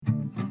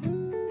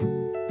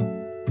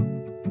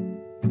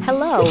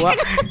Hello.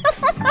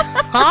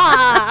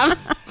 Ah.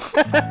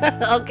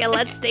 Okay,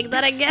 let's take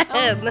that again.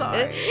 I'm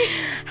sorry.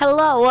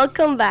 Hello,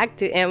 welcome back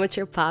to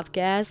Amateur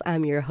Podcast.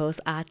 I'm your host,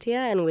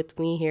 Atia, and with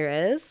me here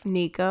is...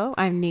 Nico.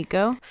 I'm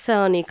Nico.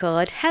 So, Nico,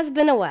 it has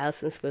been a while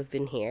since we've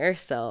been here,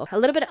 so a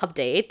little bit of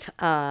update.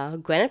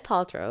 Gwyneth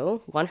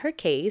Paltrow won her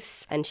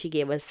case, and she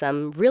gave us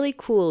some really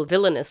cool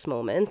villainous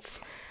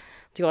moments.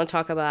 Do you want to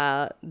talk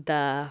about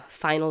the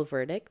final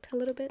verdict a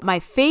little bit? My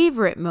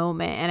favorite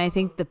moment, and I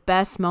think the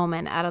best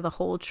moment out of the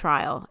whole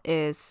trial,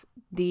 is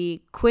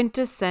the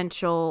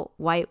quintessential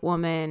white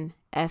woman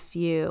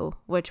FU,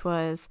 which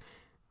was,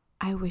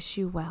 I wish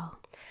you well.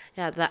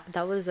 Yeah,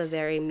 that was a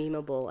very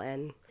memeable,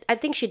 and I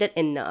think she did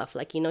enough.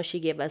 Like, she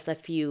gave us a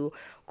few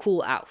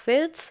cool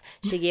outfits.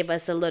 She gave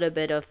us a little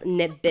bit of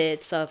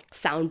nitbits of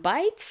sound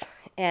bites,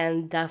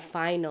 and the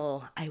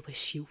final, I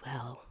wish you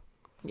well.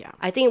 Yeah.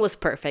 I think it was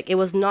perfect. It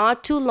was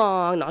not too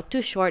long, not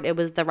too short. It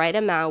was the right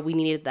amount. We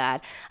needed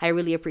that. I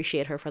really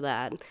appreciate her for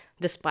that,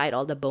 despite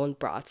all the bone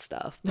broth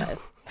stuff.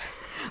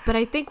 But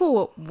I think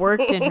what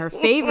worked in her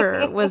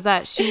favor was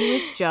that she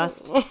was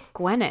just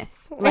Gwyneth.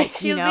 Like,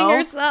 She's being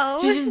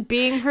herself. She's just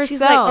being herself.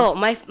 She's like, oh,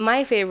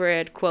 my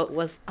favorite quote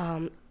was,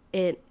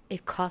 it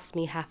cost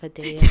me half a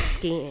day of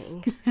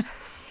skiing.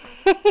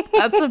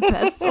 That's the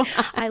best one.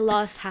 I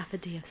lost half a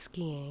day of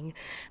skiing.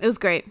 It was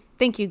great.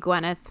 Thank you,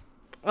 Gwyneth.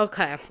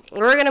 Okay,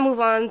 we're going to move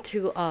on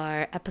to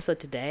our episode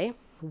today.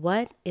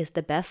 What is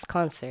the best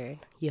concert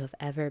you have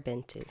ever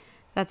been to?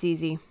 That's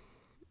easy.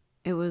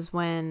 It was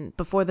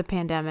before the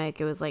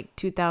pandemic, it was like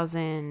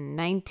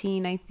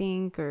 2019, I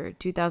think, or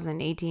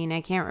 2018.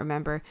 I can't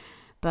remember.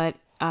 But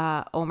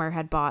Omer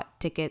had bought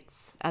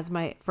tickets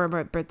for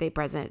my birthday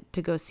present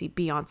to go see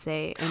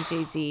Beyonce and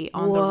Jay-Z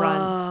on The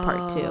Run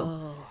Part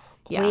 2.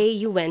 Yeah. Wait,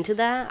 you went to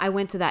that? I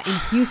went to that in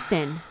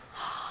Houston.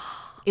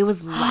 It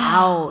was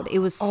loud. It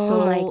was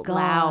so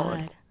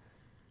loud.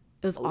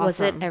 It was awesome.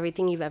 Was it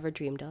everything you've ever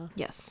dreamed of?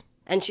 Yes.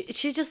 And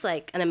she's just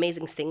like an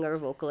amazing singer,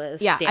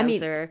 vocalist, dancer.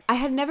 dancer. I mean,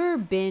 I had never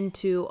been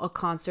to a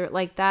concert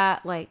like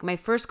that. Like, my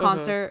first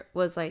concert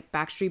was like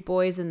Backstreet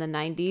Boys in the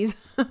 90s.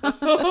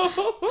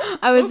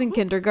 I was in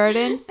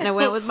kindergarten and I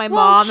went with my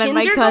mom and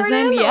my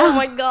cousin. Yeah. Oh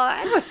my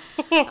God.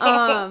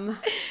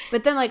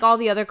 But then like all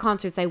the other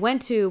concerts I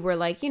went to were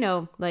like,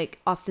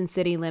 like Austin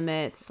City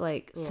Limits,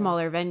 like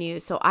smaller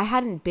venues. So I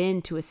hadn't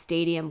been to a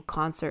stadium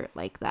concert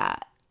like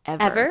that.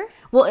 Ever?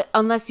 Well,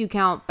 unless you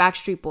count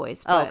Backstreet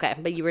Boys. Oh, okay.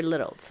 But you were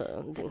little,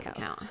 so it didn't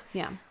count.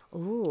 Yeah.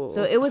 Ooh.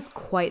 So it was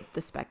quite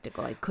the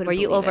spectacle. I couldn't Were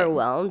you believe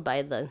overwhelmed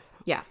by the...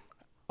 Yeah.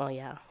 Oh,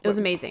 yeah. It was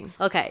amazing.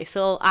 Okay,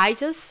 so I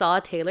just saw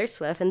Taylor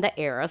Swift in the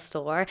Era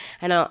store.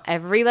 I know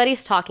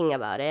everybody's talking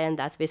about it, and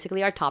that's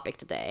basically our topic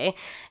today.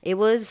 It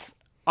was...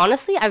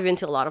 Honestly, I've been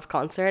to a lot of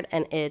concert,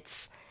 and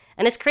it's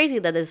crazy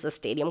that this is a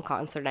stadium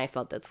concert, and I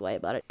felt this way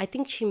about it. I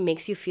think she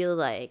makes you feel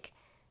like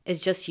it's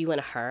just you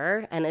and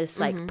her, and it's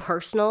like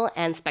personal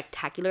and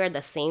spectacular at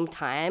the same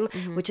time,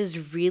 which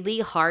is really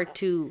hard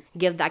to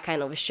give that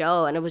kind of a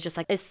show. And it was just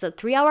like, it's a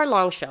 3-hour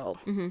long show,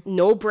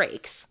 no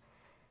breaks,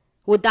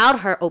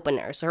 without her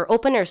openers. Her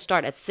openers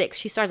start at 6.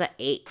 She starts at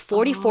 8.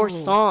 44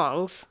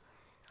 songs,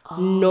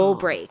 no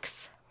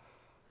breaks.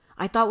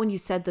 I thought when you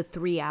said the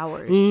 3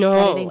 hours, no,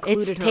 that it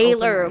included it's her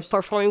Taylor openers.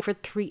 performing for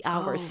 3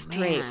 hours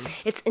straight. Man.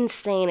 It's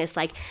insane. It's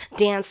like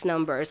dance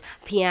numbers,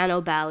 piano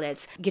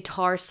ballads,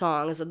 guitar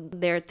songs.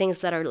 There are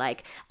things that are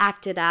like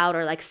acted out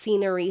or like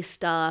scenery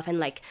stuff, and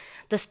like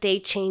the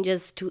stage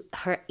changes to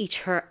her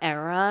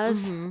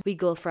eras. We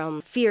go from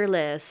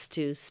Fearless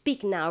to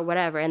Speak Now or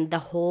whatever, and the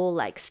whole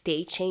like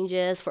stage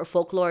changes. For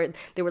Folklore,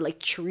 there were like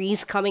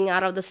trees coming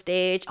out of the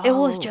stage. It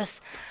was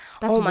just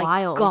that's oh my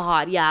wild.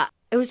 God, yeah.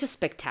 It was just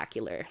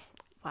spectacular.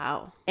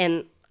 Wow.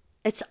 And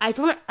I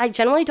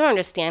generally don't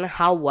understand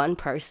how one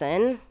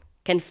person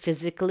can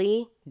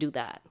physically do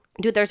that.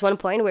 Dude, there's one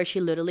point where she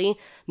literally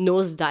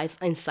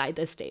nosedives inside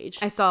the stage.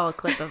 I saw a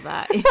clip of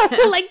that.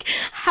 Like,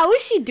 how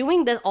is she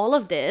doing all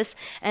of this?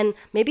 And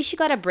maybe she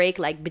got a break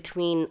like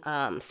between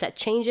set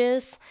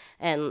changes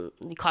and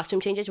the costume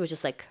changes, which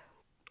is like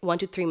 1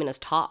 to 3 minutes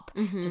top.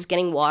 Just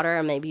getting water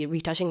and maybe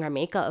retouching her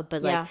makeup.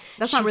 But like,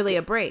 that's not really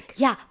a break.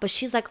 Yeah, but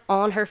she's like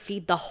on her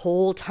feet the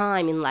whole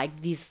time in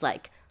like these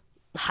like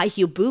high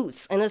heel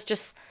boots, and it's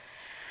just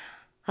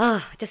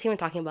just even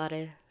talking about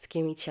it's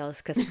giving me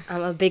chills because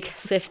I'm a big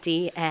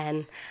Swiftie,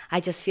 and I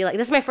just feel like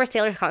this is my first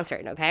Taylor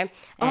concert. Okay,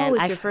 and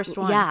it's your first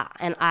one. Yeah,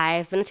 and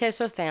I've been a Taylor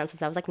Swift fan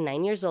since I was like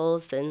 9 years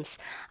old, since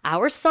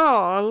Our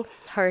Song,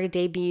 her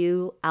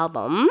debut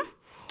album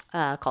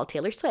called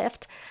Taylor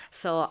Swift.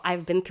 So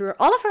I've been through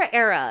all of her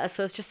era.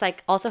 So it's just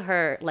like also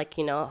her like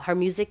her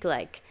music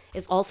like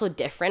is also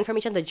different from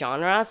each other, the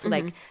genre. So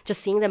like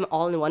just seeing them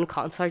all in one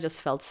concert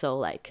just felt so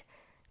like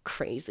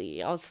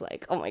crazy. I was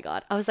like, oh my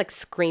God. I was like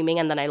screaming,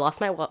 and then I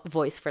lost my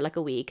voice for like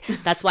a week.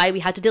 That's why we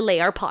had to delay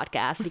our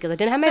podcast, because I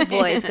didn't have my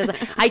voice, because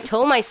I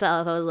told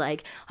myself, I was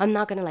like, I'm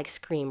not gonna like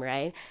scream,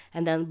 right?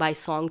 And then by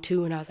song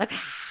 2, and I was like,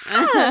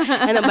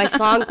 ah! And then by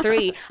song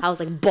 3, I was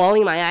like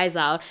bawling my eyes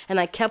out, and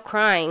I kept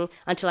crying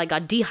until I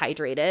got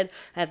dehydrated,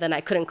 and then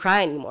I couldn't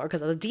cry anymore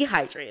because I was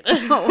dehydrated.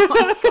 Oh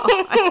my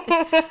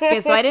gosh.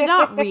 Okay, so I did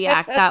not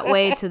react that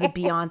way to the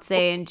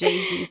Beyonce and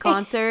Jay-Z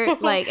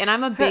concert. Like, and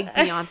I'm a big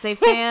Beyonce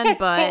fan,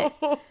 but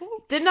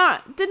did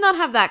not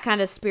have that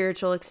kind of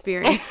spiritual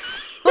experience.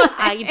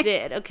 I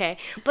did, okay.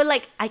 But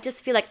like, I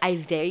just feel like I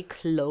very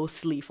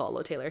closely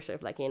follow Taylor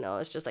Swift. Like, you know,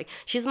 it's just like,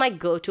 she's my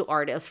go-to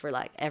artist for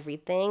like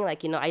everything.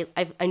 Like, you know, I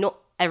know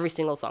every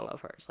single song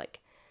of hers, like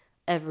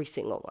every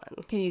single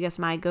one. Can you guess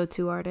my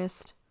go-to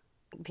artist?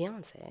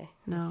 Beyonce.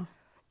 No.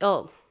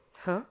 Oh,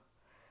 huh?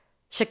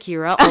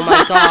 Shakira. Oh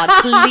my God,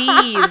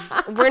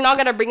 please. We're not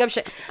going to bring up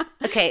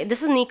Okay,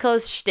 this is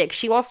Nico's shtick.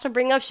 She wants to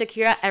bring up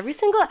Shakira every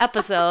single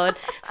episode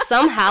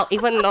somehow,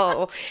 even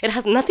though it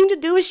has nothing to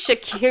do with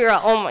Shakira.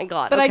 Oh my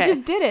God. But okay. I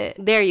just did it.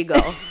 There you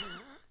go.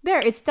 There,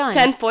 it's done.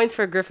 10 points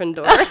for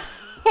Gryffindor.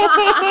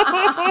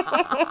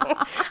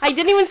 I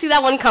didn't even see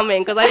that one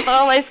coming, because I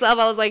thought myself,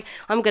 I was like,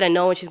 I'm going to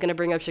know when she's going to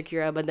bring up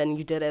Shakira, but then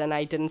you did it and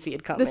I didn't see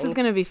it coming. This is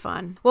going to be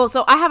fun. Well,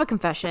 so I have a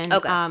confession.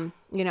 Okay.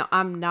 You know,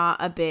 I'm not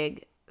a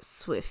big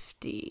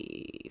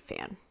Swiftie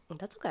fan.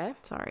 That's okay.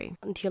 Sorry.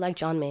 Do you like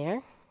John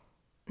Mayer?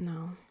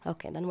 No.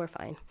 Okay, then we're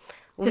fine.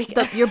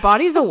 Your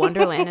Body's a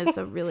Wonderland is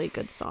a really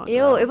good song. Ew,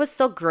 though. it was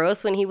so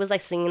gross when he was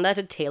like singing that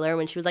to Taylor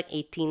when she was like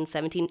 18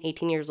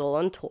 years old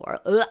on tour.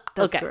 Ugh.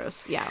 That's okay.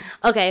 gross. Yeah.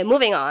 Okay,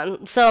 moving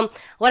on. So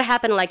what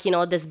happened, like, you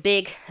know, this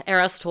big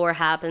Eras tour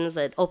happens.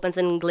 It opens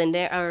in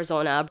Glendale,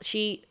 Arizona.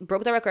 She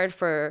broke the record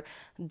for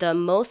the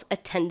most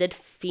attended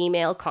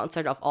female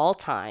concert of all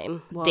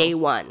time. Whoa. Day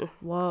 1.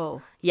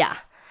 Whoa. Yeah.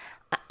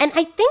 And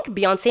I think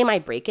Beyonce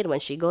might break it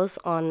when she goes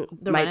on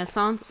The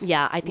Renaissance?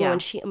 Yeah, I think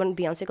when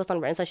Beyonce goes on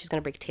Renaissance, she's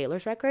gonna break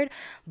Taylor's record.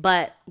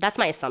 But that's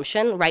my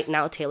assumption. Right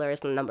now, Taylor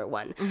is the number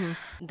 1. Mm-hmm.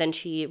 Then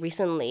she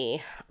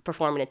recently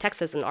performed in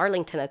Texas in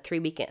Arlington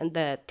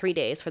the 3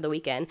 days for the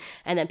weekend,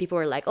 and then people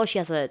were like, "Oh, she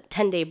has a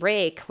 10-day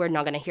break. We're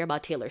not gonna hear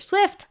about Taylor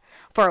Swift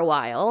for a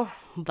while."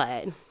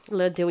 But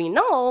little do we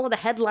know, the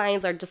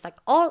headlines are just like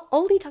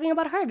only talking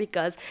about her,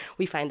 because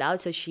we find out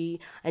that she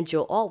and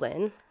Joe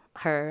Alwyn,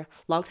 her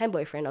longtime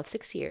boyfriend of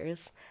 6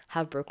 years,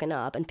 have broken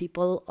up, and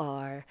people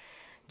are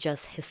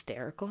just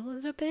hysterical a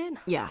little bit.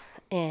 Yeah.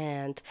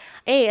 And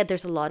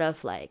there's a lot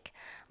of like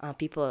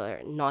people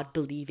are not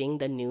believing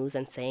the news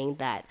and saying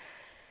that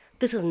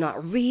this is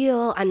not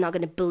real. I'm not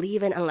going to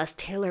believe it unless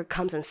Taylor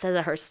comes and says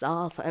it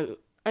herself. And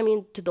I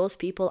mean, to those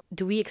people,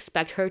 do we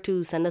expect her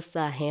to send us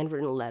a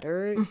handwritten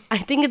letter? I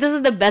think this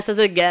is the best as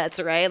it gets,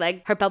 right?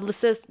 Like, her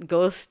publicist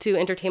goes to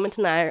Entertainment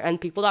Tonight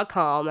and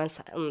People.com and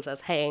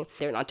says, hey,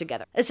 they're not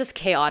together. It's just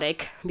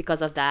chaotic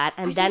because of that.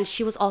 And then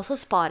she was also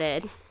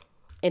spotted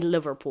in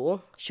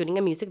Liverpool shooting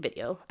a music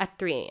video at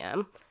 3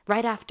 a.m.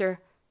 right after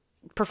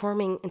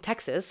performing in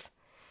Texas.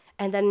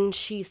 And then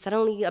she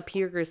suddenly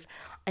appears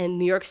in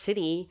New York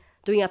City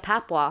doing a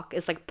pap walk.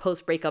 It's like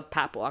post-breakup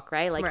pap walk,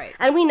 right? Like, right.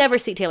 And we never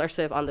see Taylor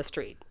Swift on the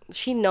street.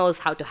 She knows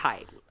how to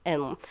hide.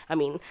 And I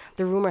mean,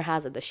 the rumor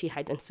has it that she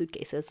hides in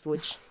suitcases,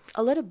 which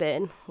a little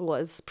bit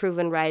was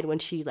proven right when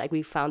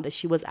we found that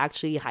she was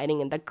actually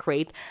hiding in the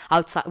crate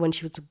outside when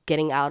she was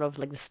getting out of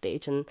like the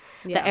stage and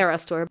the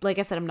Eras tour. Like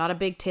I said, I'm not a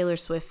big Taylor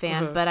Swift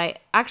fan, but I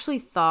actually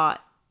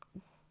thought,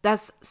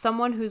 that's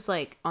someone who's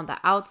like on the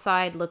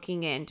outside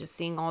looking in, just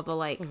seeing all the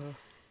like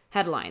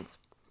headlines.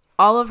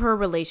 All of her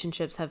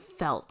relationships have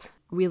felt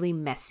really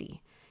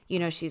messy. You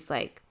know, she's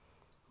like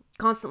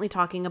constantly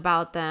talking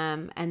about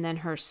them, and then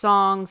her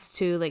songs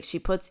too, like she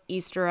puts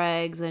Easter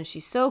eggs and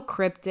she's so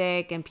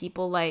cryptic, and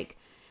people like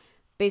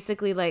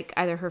basically like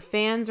either her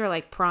fans are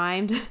like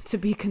primed to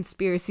be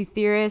conspiracy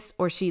theorists,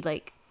 or she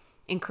like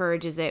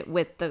encourages it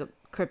with the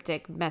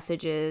cryptic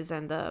messages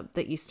and the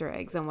Easter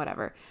eggs and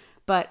whatever.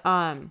 But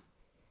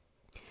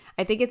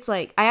I think it's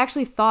like, I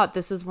actually thought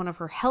this was one of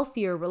her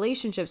healthier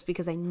relationships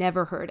because I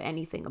never heard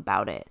anything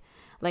about it.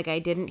 Like, I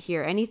didn't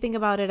hear anything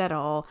about it at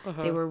all.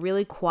 They were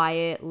really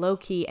quiet,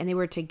 low-key, and they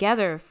were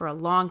together for a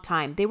long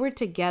time. They were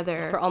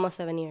together For almost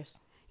 7 years.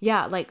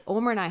 Yeah, like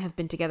Omer and I have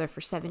been together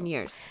for 7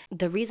 years.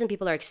 The reason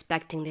people are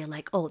expecting, they're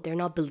like, oh, they're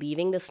not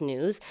believing this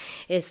news,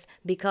 is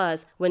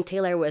because when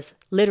Taylor was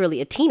literally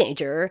a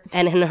teenager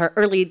and in her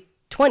early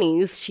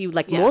 20s, she,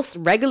 like most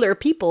regular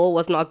people,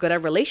 was not good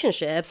at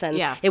relationships, and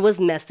it was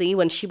messy.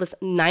 When she was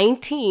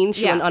 19,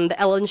 she went on the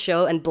Ellen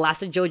show and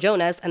blasted Joe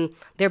Jonas, and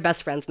they're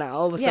best friends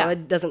now, so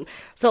it doesn't.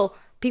 So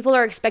people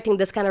are expecting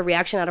this kind of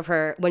reaction out of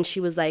her when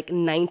she was like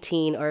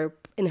 19 or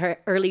in her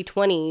early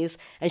 20s,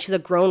 and she's a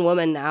grown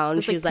woman now, and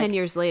it's she's like 10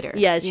 years later.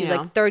 Yeah, she's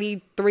like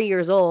 33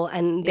 years old,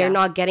 and they're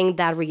not getting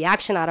that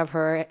reaction out of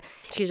her.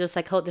 She's just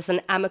like, oh, this is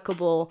an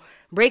amicable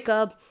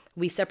breakup.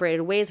 we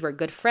separated ways, we're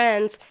good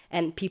friends,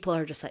 and people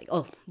are just like,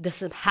 oh,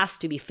 has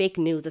to be fake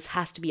news, this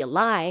has to be a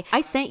lie. I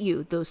sent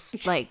you those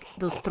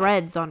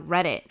threads on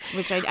Reddit,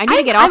 which I need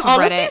to get off I'm of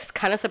honestly Reddit.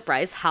 kind of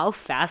surprised how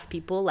fast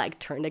people like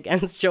turned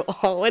against Joe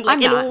Alwyn, like I'm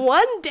not. in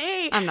one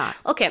day. I'm not.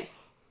 Okay,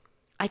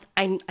 I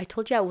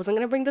told you I wasn't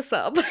gonna bring this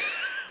up, but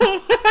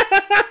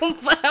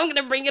I'm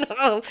gonna bring it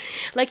up.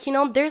 Like,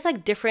 there's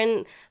like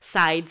different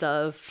sides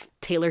of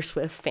Taylor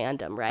Swift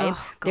fandom, right?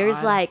 Oh, There's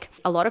God. like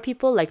a lot of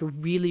people like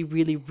really,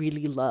 really,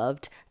 really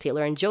loved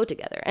Taylor and Joe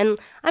together, and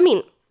I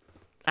mean,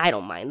 I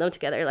don't mind them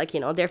together. Like,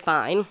 they're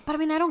fine. But I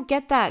mean, I don't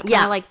get that. Yeah.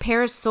 Kinda like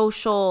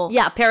parasocial.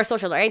 Yeah,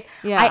 parasocial, right?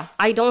 Yeah.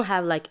 I don't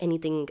have like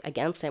anything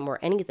against him or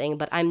anything,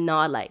 but I'm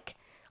not like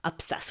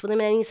obsessed with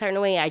him in any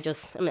certain way.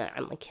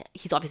 I'm like,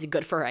 he's obviously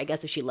good for her, I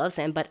guess, if she loves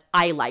him, but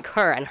I like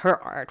her and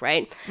her art,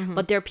 right?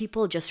 But there are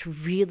people just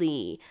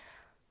really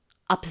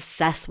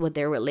obsessed with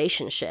their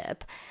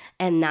relationship,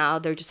 and now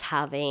they're just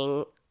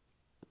having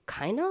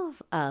kind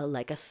of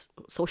like a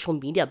social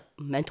media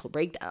mental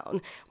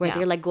breakdown where Yeah.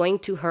 they're like going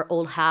to her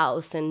old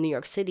house in New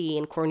York City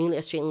in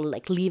Cornelia Street and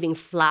like leaving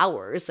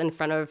flowers in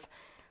front of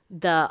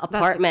the That's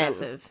apartment.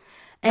 excessive.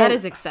 And That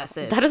is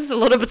excessive. That is a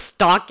little bit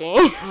stalking.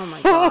 Oh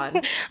my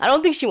God. I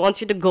don't think she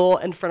wants you to go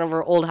in front of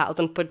her old house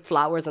and put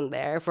flowers in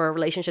there for a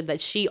relationship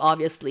that she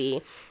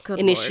obviously Good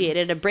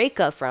initiated a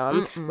breakup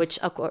from, which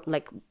of course,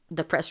 like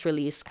the press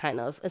release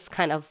it's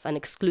kind of an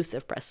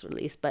exclusive press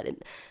release, but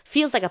it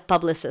feels like a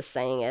publicist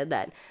saying it,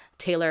 that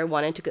Taylor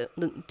wanted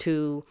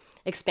to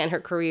expand her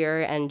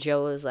career and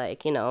Joe is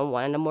like,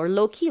 wanted a more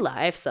low-key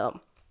life,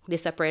 so they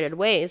separated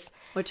ways.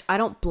 Which I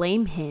don't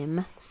blame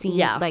him seeing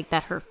Yeah. like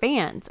that her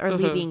fans are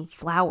leaving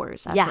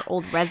flowers at Yeah. her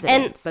old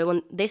residence. But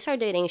when they started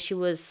dating,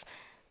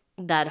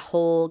 that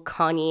whole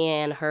Kanye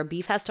and her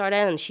beef had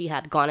started, and she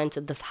had gone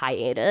into this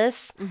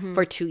hiatus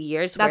for 2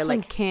 years. That's where, when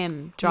like,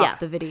 Kim dropped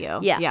the video.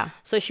 Yeah.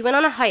 So she went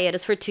on a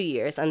hiatus for 2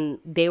 years, and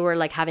they were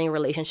like having a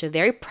relationship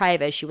very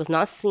private. She was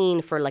not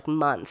seen for like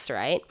months,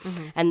 right?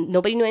 And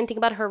nobody knew anything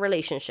about her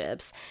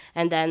relationships.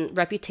 And then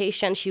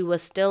Reputation,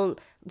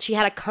 she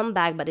had a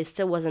comeback, but it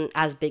still wasn't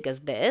as big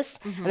as this.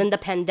 And then the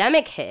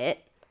pandemic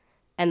hit,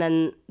 and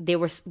then they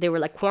were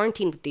like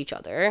quarantined with each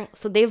other,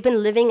 so they've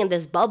been living in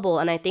this bubble,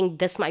 and I think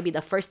this might be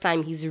the first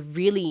time he's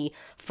really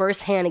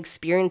firsthand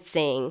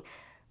experiencing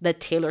the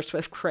Taylor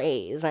Swift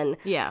craze and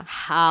Yeah.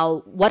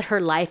 what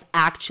her life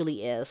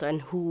actually is,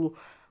 and who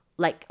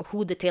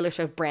the Taylor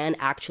Swift brand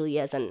actually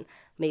is, and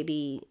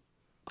maybe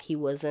he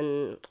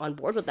wasn't on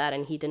board with that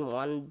and he didn't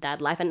want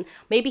that life, and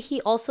maybe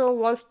he also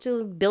wants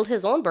to build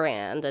his own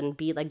brand and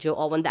be like Joe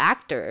Alwyn the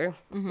actor.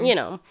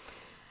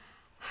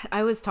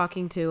 I was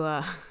talking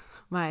to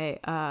my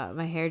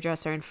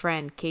hairdresser and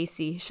friend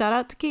Casey. Shout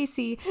out to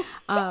Casey.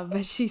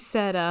 But she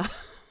said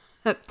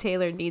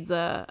Taylor needs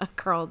a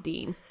Carl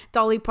Dean,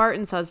 Dolly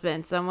Parton's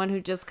husband, someone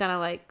who just kind of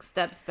like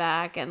steps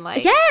back and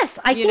like. Yes,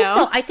 I think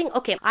so. I think,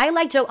 okay, I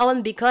like Joe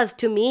Alwyn because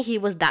to me he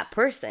was that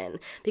person,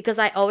 because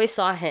I always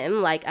saw him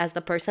like as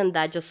the person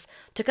that just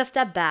took a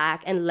step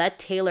back and let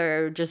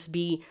Taylor just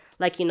be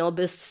like,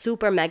 this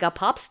super mega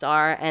pop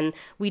star, and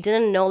we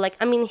didn't know, like,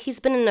 I mean, he's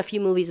been in a few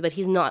movies, but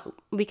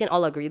we can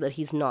all agree that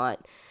he's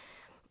not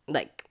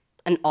like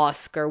an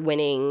Oscar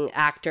winning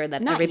actor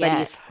that Not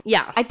everybody's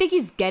yet. yeah. I think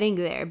he's getting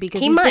there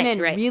because He he's might, been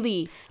in right.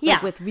 really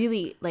Yeah. with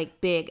really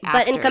like big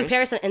actors. But in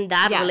comparison, in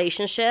that Yeah.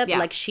 relationship, Yeah.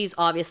 like, she's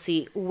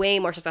obviously way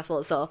more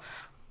successful. So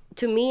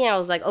to me, I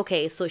was like,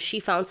 okay, so she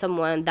found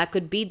someone that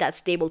could be that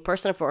stable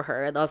person for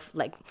her, of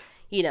like,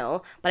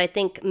 but I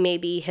think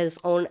maybe his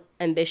own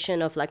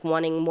ambition of like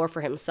wanting more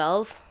for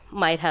himself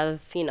might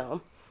have,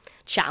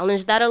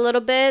 challenged that a little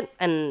bit,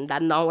 and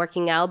that not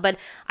working out. But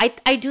I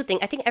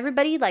think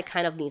everybody like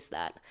kind of needs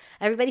that.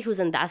 Everybody who's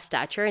in that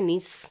stature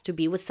needs to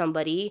be with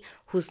somebody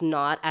who's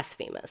not as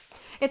famous.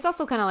 It's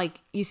also kind of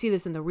like you see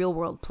this in the real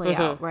world play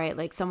out, right?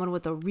 Like someone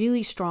with a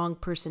really strong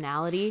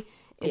personality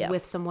is Yeah.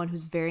 with someone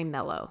who's very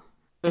mellow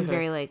and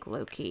very like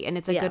low key, and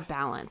it's a Yeah. good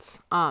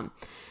balance.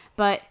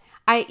 But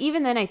I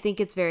think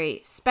it's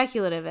very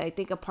speculative. I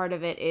think a part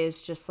of it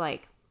is just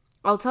like,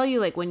 I'll tell you,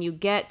 like when you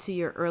get to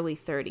your early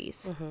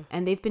 30s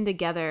and they've been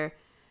together,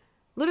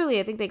 literally,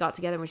 I think they got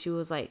together when she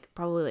was like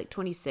probably like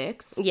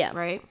 26. Yeah.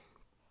 Right.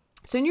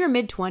 So in your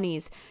mid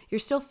 20s, you're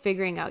still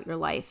figuring out your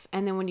life.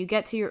 And then when you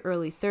get to your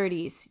early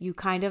 30s, you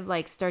kind of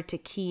like start to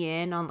key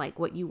in on like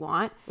what you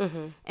want.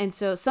 And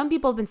so some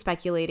people have been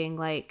speculating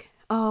like,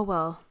 oh,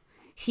 well,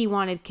 he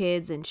wanted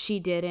kids and she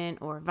didn't,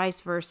 or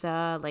vice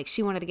versa. Like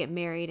she wanted to get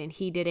married and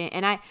he didn't.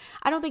 And I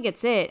don't think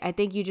it's it. I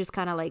think you just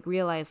kind of like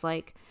realize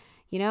like,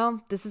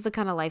 this is the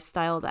kind of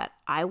lifestyle that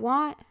I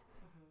want.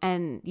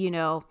 And,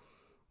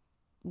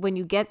 when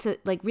you get to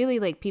like really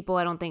like people,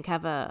 I don't think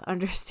have a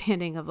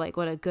understanding of like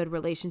what a good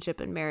relationship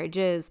and marriage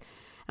is.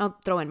 I'll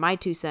throw in my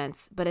 2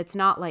 cents, but it's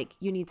not like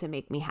you need to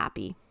make me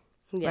happy,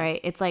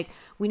 right? It's like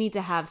we need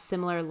to have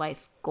similar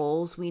life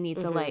goals. We need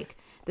to like,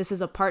 this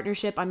is a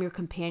partnership. I'm your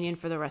companion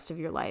for the rest of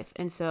your life.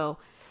 And so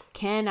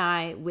can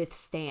I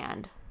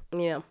withstand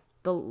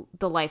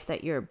the life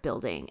that you're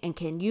building, and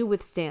can you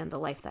withstand the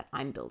life that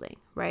I'm building,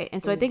 right?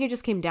 And so I think it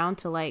just came down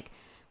to like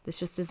this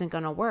just isn't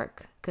going to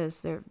work,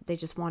 because they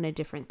just wanted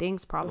different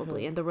things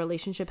probably. And the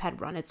relationship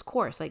had run its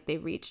course. Like they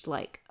reached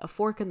like a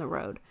fork in the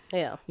road,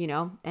 you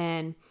know,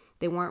 and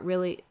they weren't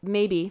really,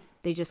 maybe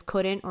they just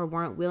couldn't or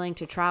weren't willing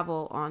to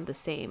travel on the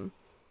same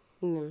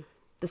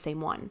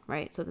one,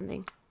 right? So then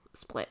they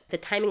split. The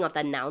timing of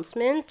the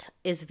announcement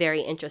is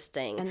very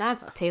interesting. And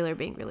that's Taylor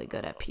being really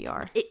good at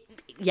PR.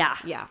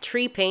 Yeah.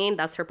 Tree Payne,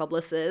 that's her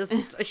publicist.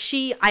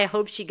 I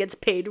hope she gets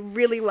paid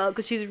really well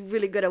because she's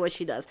really good at what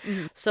she does.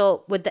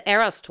 So with the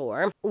Eras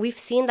tour, we've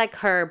seen like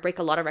her break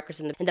a lot of records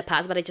in the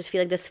past, but I just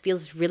feel like this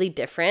feels really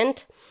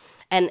different.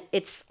 And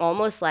it's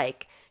almost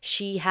like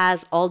she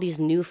has all these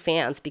new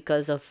fans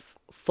because of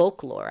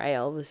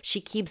folklore.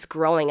 She keeps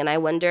growing, and I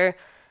wonder,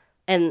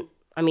 and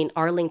I mean,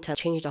 Arlington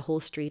changed a whole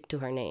street to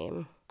her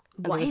name.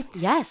 What?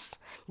 Yes.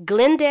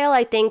 Glendale,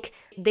 I think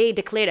they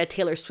declared a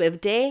Taylor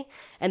Swift day.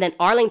 And then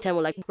Arlington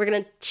were like, we're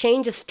going to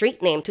change the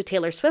street name to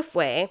Taylor Swift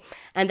Way.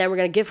 And then we're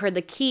going to give her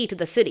the key to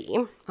the city.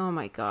 Oh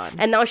my God.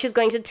 And now she's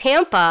going to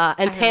Tampa.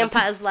 And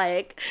Tampa is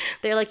like,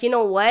 they're like, you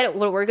know what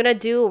we're going to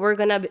do? We're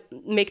going to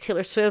make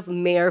Taylor Swift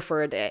mayor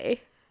for a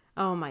day.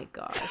 Oh my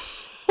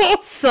gosh.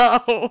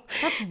 So.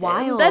 That's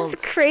wild. That's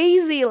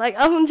crazy. Like,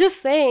 I'm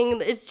just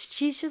saying,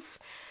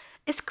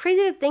 it's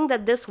crazy to think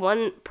that this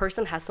one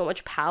person has so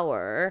much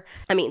power.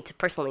 I mean,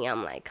 personally,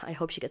 I'm like, I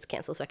hope she gets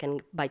canceled so I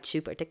can buy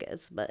cheaper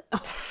tickets. But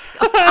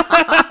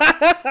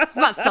it's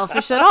not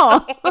selfish at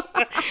all.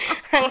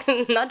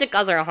 Not to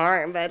cause her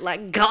harm, but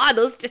like, God,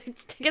 those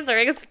tickets are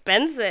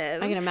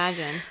expensive. I can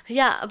imagine.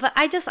 Yeah, but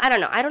I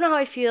don't know. I don't know how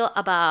I feel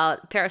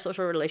about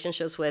parasocial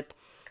relationships with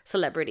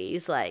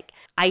celebrities. Like,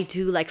 I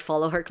do like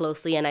follow her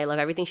closely, and I love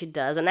everything she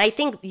does, and I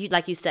think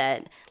like you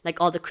said, like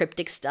all the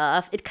cryptic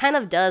stuff, it kind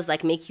of does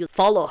like make you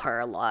follow her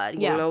a lot,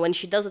 you know, when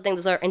she does the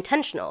things that are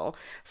intentional.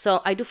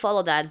 So I do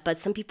follow that, but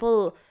some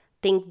people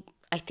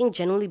I think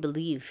genuinely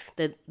believe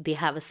that they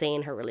have a say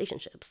in her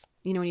relationships.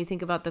 You know, when you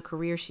think about the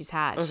career she's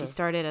had, she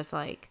started as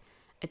like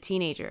a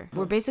teenager.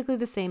 We're basically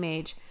the same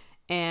age,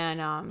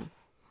 and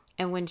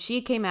when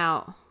she came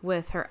out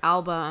with her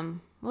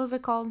album, what was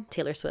it called?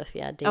 Taylor Swift,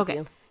 debut.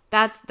 Okay.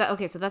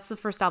 So that's the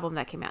first album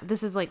that came out.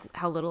 This is like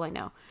how little I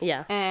know.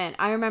 Yeah. And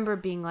I remember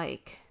being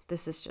like,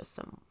 this is just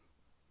some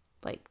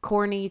like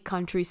corny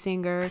country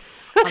singer.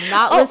 I'm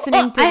not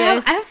listening to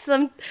this. I have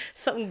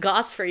some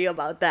goss for you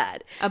about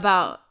that.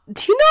 About,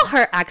 do you know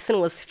her accent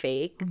was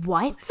fake?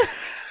 what?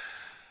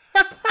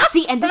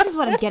 See, and this is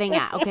what I'm getting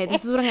at. Okay,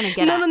 this is what I'm gonna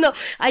get at. No.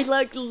 I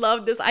like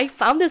love this. I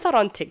found this out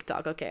on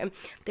TikTok. Okay,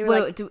 they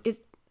were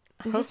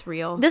is this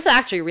real? This is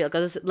actually real,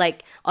 because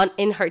like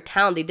in her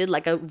town they did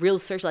like a real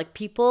search, like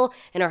people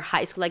in her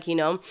high school, like, you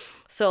know,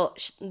 so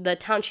the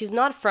town, she's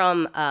not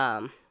from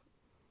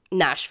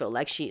Nashville,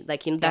 like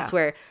that's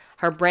where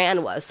her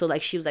brand was. So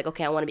like she was like,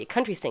 okay, I want to be a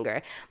country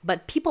singer,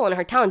 but people in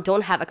her town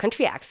don't have a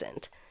country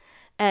accent,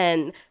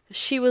 and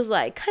she was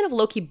like kind of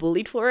low-key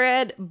bullied for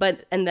it.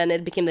 And then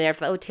it became the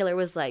narrative, oh, Taylor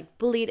was like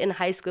bullied in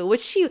high school,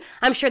 which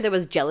I'm sure there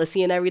was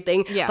jealousy and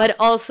everything. Yeah. But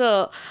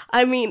also,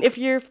 I mean, if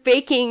you're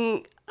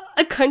faking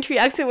a country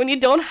accent when you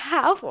don't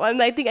have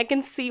one, I think I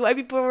can see why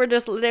people were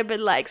just a little bit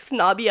like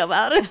snobby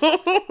about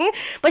it.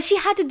 But she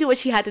had to do what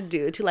she had to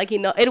do to, like, you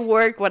know, it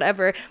worked,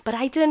 whatever. But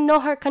I didn't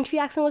know her country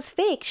accent was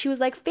fake. She was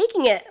like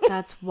faking it.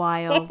 That's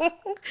wild. I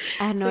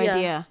had no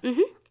idea.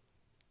 Mm-hmm.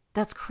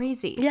 That's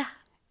crazy. Yeah.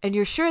 And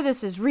you're sure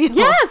this is real?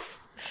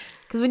 Yes.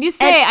 Because when you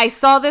say, I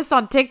saw this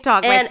on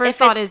TikTok, my first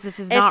thought is this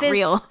is not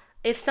real.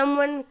 If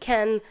someone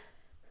can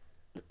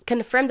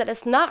confirm that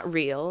it's not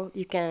real,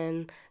 you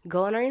can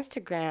go on our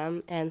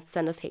Instagram and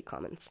send us hate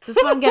comments. So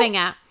that's what I'm getting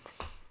at.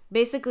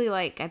 Basically,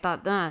 like, I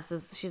thought,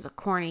 she's a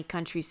corny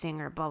country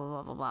singer, blah, blah,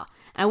 blah, blah, blah.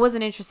 And I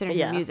wasn't interested in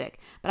her music.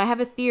 But I have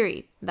a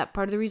theory that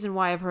part of the reason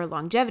why of her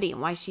longevity and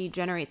why she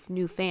generates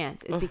new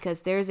fans is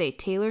because there's a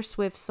Taylor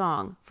Swift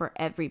song for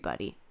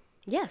everybody.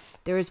 Yes.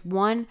 There is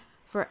one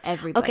for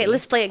everybody. Okay,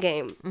 let's play a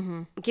game.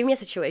 Mm-hmm. Give me a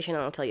situation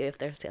and I'll tell you if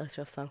there's a Taylor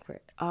Swift song for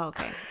it. Oh,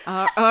 okay.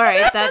 All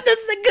right. That's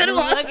a good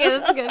one. Okay,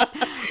 that's good.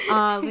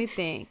 Let me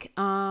think.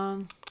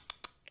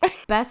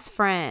 Best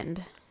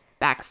friend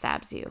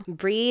backstabs you.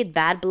 Breathe,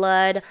 Bad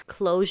Blood,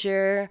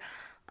 Closure.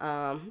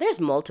 There's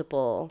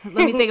multiple.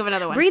 Let me think of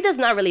another one. Breathe is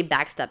not really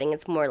backstabbing.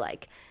 It's more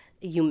like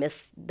you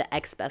miss the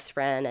ex-best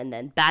friend, and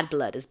then Bad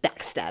Blood is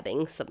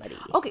backstabbing somebody.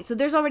 Okay, so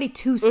there's already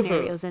two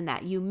scenarios in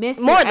that. You miss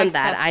more your than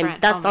that.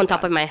 friend. That's on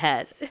top of my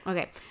head.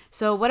 Okay,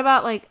 so what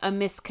about like a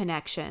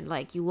misconnection?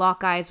 Like you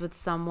lock eyes with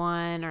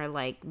someone or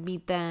like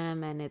meet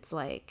them, and it's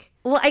like,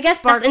 well, I guess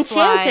that's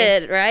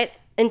Enchanted, right?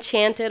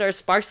 Enchanted or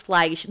Sparks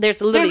Fly.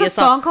 There's literally a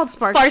song called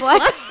Sparks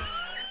Fly.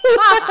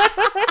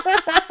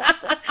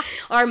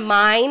 Or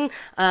Mine,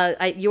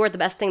 you were the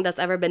best thing that's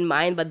ever been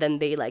mine, but then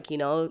they, like, you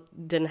know,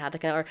 didn't have the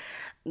kind of,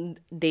 or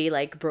they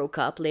like broke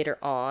up later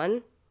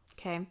on.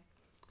 Okay.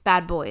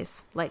 Bad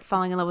Boys, like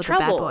falling in love with a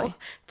bad boy.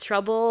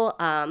 Trouble,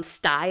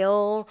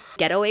 Style,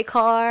 Getaway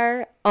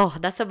Car. Oh,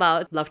 that's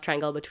about love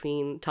triangle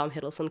between Tom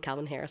Hiddleston,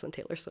 Calvin Harris, and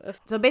Taylor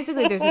Swift. So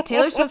basically, there's a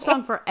Taylor Swift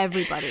song for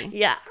everybody.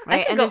 Yeah,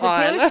 right. And there's a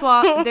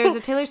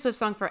Taylor Swift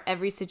song for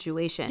every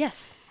situation.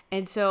 Yes.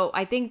 And so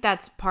I think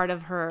that's part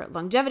of her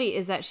longevity,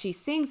 is that she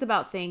sings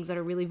about things that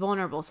are really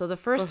vulnerable. So the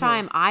first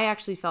time I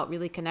actually felt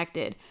really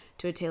connected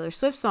to a Taylor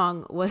Swift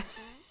song was,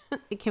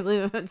 I can't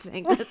believe I'm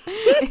saying this,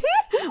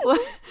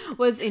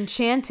 was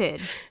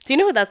Enchanted. Do you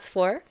know who that's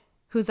for?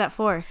 Who's that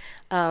for?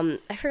 I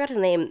forgot his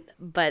name,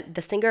 but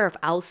the singer of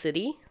Owl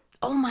City.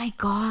 Oh my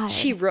God.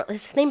 She wrote,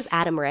 his name is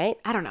Adam, right?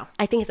 I don't know.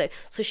 I think so.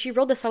 So she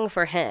wrote the song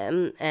for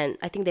him, and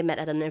I think they met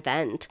at an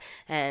event,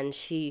 and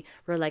she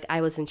wrote like, I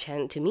was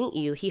enchanted to meet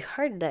you. He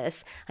heard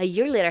this. A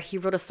year later, he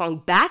wrote a song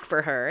back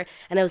for her,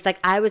 and it was like,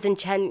 I was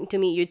enchanted to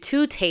meet you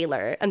too,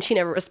 Taylor. And she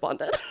never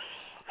responded.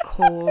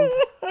 Cold.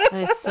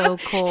 That is so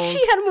cold.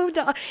 She had moved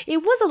on. It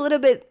was a little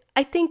bit,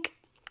 I think,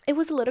 it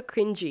was a little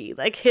cringy.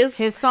 Like His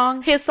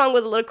song? His song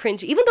was a little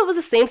cringy, even though it was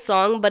the same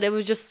song, but it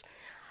was just,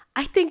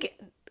 I think,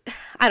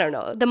 I don't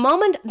know. The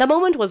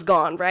moment was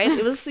gone, right?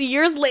 It was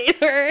years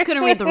later.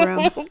 Couldn't read the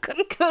room.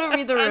 Couldn't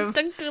read the room. It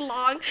took too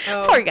long.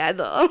 Oh. Poor guy,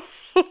 though.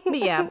 But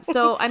yeah,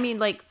 so I mean,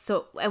 like,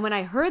 so, and when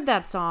I heard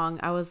that song,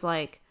 I was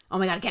like, oh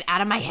my God, get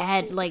out of my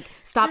head. Like,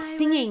 stop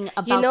singing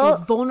about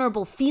these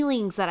vulnerable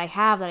feelings that I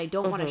have that I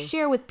don't want to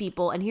share with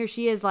people. And here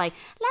she is, like,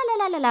 la,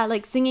 la, la, la, la,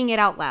 like singing it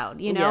out loud,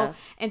 you know? Yeah.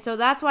 And so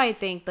that's why I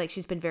think, like,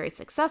 she's been very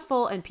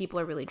successful and people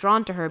are really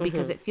drawn to her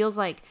because it feels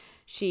like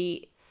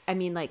she's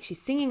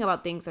singing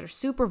about things that are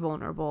super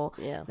vulnerable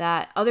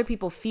that other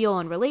people feel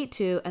and relate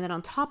to. And then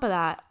on top of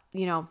that,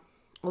 you know,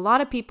 a lot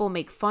of people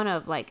make fun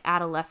of, like,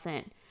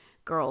 adolescent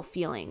girl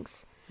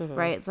feelings.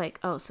 Right? It's like,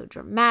 oh, so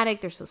dramatic.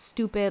 They're so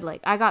stupid.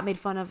 Like, I got made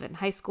fun of in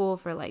high school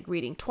for, like,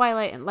 reading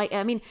Twilight. And, like,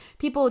 I mean,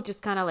 people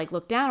just kind of, like,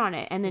 look down on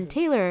it. And then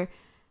Taylor,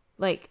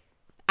 like,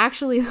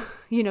 actually,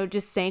 you know,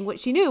 just saying what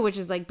she knew, which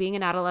is, like, being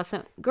an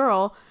adolescent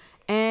girl,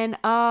 and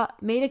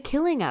made a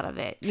killing out of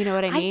it. You know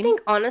what I mean? I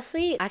think,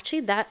 honestly,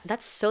 actually,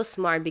 that's so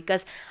smart,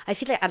 because I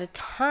feel like at a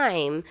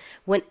time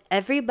when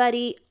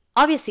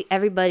obviously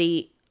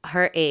everybody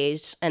her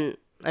age, and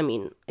I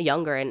mean,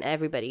 younger, and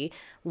everybody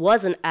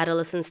was an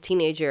adolescent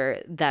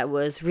teenager that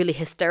was really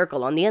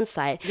hysterical on the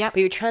inside. Yep. But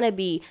you're trying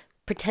to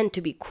pretend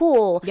to be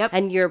cool. Yep.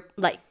 And you're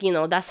like, you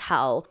know, that's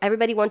how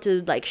everybody wants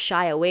to, like,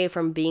 shy away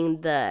from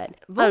being the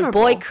vulnerable,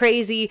 boy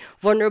crazy,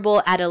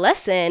 vulnerable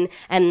adolescent.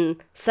 And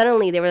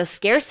suddenly there was a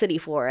scarcity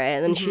for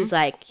it. And she's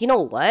like, you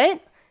know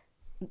what?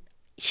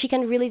 She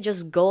can really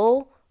just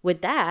go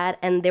with that,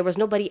 and there was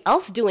nobody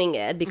else doing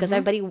it because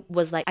everybody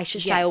was like, I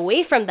should shy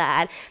away from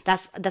that.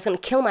 That's gonna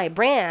kill my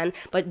brand.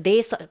 But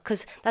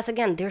because that's,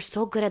 again, they're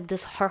so good at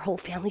this. Her whole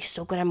family's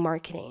so good at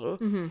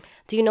marketing.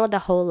 Do you know the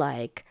whole,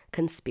 like,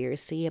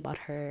 conspiracy about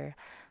her?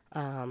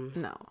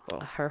 No.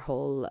 Her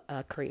whole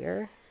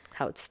career,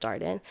 how it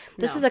started.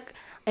 This is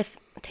if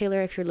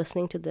Taylor, if you're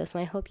listening to this,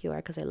 and I hope you are,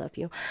 because I love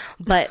you,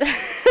 but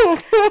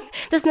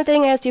there's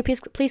nothing I asked you.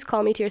 Please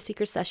call me to your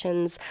secret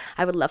sessions.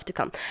 I would love to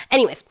come.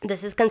 Anyways,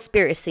 this is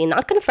conspiracy,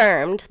 not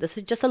confirmed. This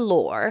is just a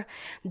lore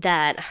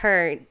that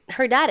her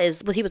dad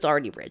he was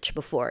already rich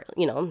before,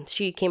 you know,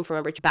 she came from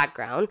a rich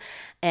background,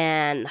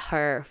 and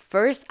her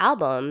first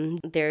album,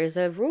 there's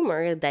a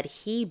rumor that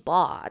he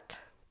bought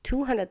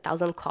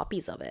 200,000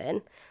 copies of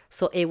it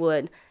so it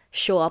would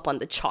show up on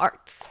the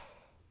charts.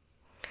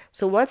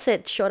 So once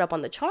it showed up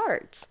on the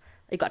charts,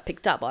 it got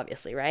picked up,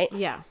 obviously, right?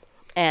 Yeah.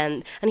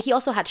 And he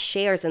also had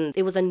shares, and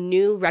it was a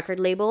new record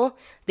label.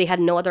 They had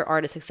no other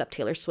artists except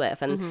Taylor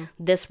Swift, and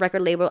this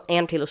record label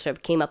and Taylor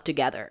Swift came up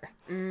together.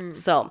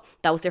 So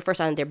that was their first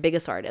and their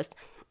biggest artist,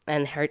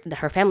 and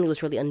her family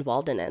was really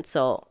involved in it.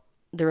 So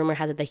the rumor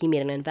has it that he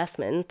made an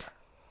investment,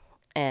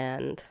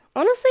 and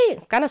honestly,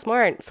 kind of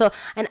smart. So,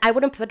 and I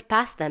wouldn't put it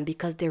past them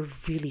because they're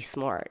really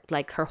smart.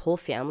 Like, her whole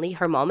family,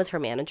 her mom is her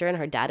manager, and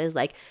her dad is,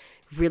 like,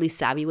 really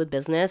savvy with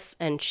business,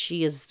 and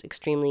she is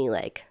extremely,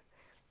 like,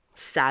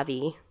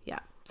 savvy. Yeah.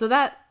 So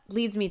that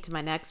leads me to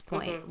my next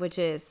point, which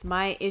is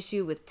my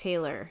issue with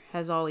Taylor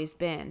has always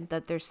been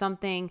that there's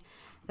something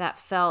that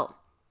felt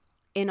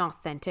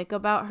inauthentic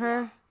about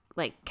her,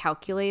 like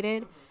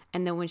calculated.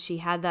 And then when she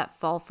had that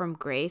fall from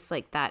grace,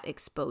 like that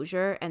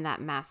exposure and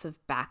that massive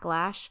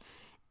backlash,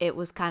 it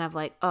was kind of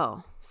like,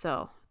 oh,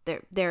 so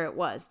there it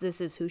was. This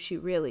is who she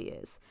really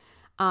is.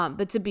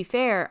 But to be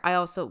fair, I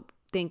also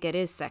think it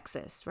is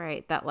sexist,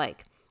 right? That,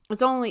 like,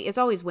 it's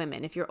always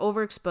women. If you're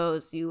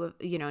overexposed,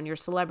 you know, and you're a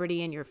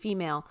celebrity and you're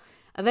female,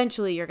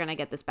 eventually you're gonna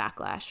get this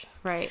backlash,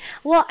 right?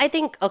 Well, I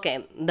think,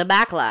 okay, the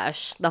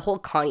backlash, the whole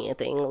Kanye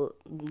thing,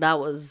 that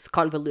was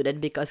convoluted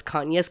because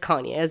Kanye is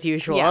Kanye as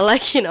usual,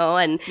 like, you know,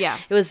 and it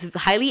was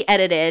highly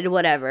edited,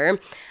 whatever.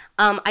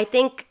 I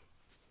think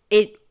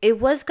it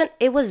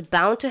was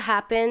bound to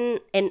happen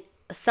in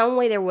some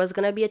way. There was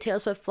going to be a Taylor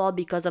Swift fall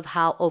because of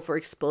how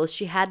overexposed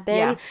she had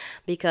been.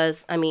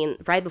 Because, I mean,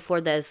 right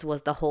before this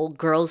was the whole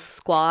Girls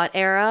Squad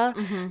era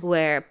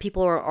where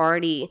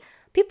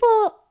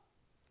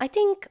I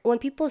think when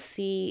people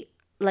see,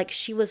 like,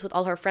 she was with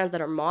all her friends that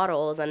are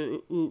models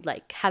and,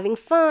 like, having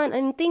fun,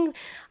 and think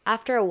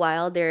after a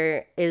while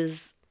there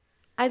is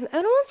I don't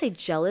want to say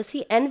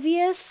jealousy,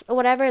 envious or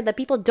whatever, that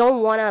people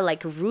don't want to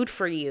like root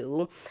for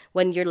you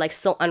when you're like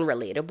so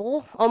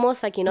unrelatable.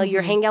 Almost like,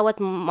 you're hanging out with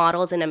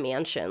models in a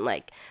mansion.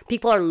 Like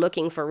people are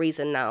looking for a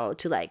reason now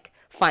to like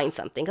find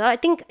something. I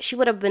think she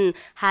would have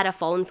had a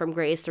fallen from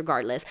grace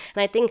regardless.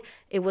 And I think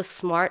it was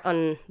smart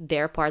on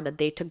their part that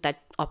they took that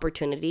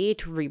opportunity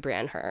to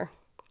rebrand her.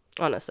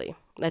 Honestly,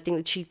 I think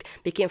that she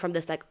became from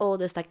this like, oh,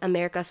 this like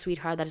America's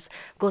sweetheart that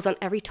goes on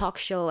every talk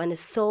show and is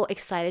so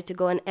excited to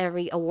go on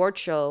every award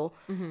show,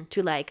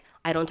 to like,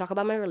 I don't talk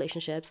about my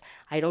relationships,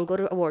 I don't go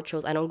to award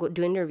shows, I don't go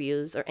do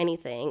interviews or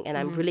anything, and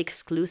I'm really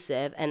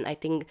exclusive. And I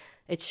think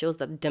it shows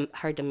that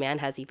her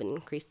demand has even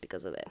increased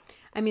because of it.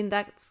 I mean,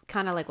 that's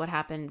kind of like what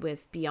happened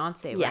with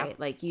Beyonce, Yeah. right?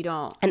 Like you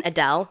don't And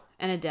Adele.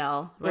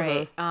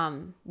 right?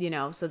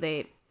 So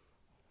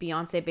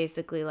Beyonce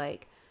basically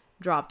like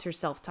dropped her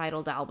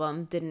self-titled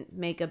album, didn't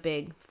make a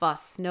big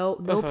fuss, no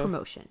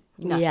promotion,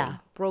 nothing, Yeah.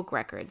 broke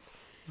records,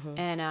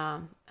 and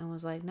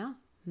was like, no,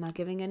 I'm not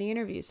giving any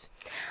interviews.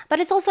 But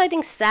it's also, I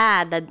think,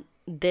 sad that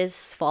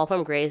this fall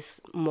from grace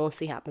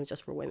mostly happens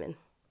just for women.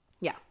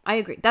 Yeah, I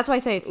agree. That's why I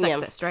say it's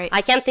sexist, right?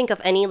 I can't think of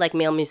any like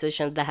male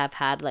musicians that have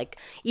had like,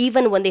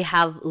 even when they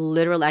have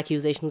literal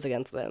accusations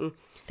against them,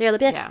 they're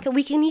like, Yeah.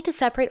 we can need to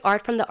separate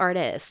art from the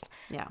artist.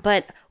 Yeah.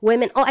 But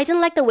women, oh, I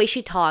didn't like the way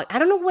she talked. I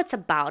don't know what's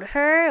about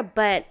her,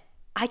 but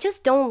I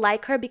just don't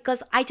like her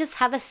because I just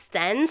have a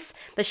sense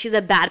that she's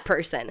a bad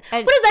person.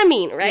 And- what does that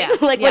mean, right?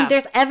 Yeah, Like yeah. when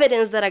there's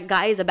evidence that a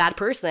guy is a bad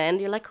person,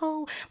 you're like,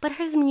 oh, but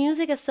his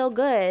music is so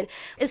good.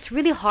 It's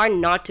really hard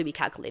not to be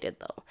calculated,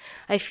 though.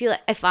 I feel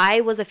like if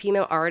I was a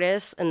female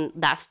artist and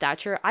that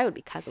stature, I would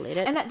be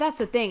calculated. And that's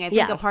the thing. I think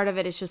Yeah. a part of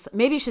it is just,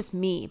 maybe it's just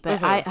me,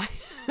 but I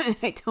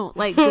don't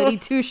like goody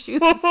two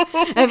shoes.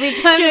 Every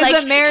time You're there's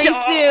like, a Mary "Sure."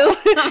 Sue,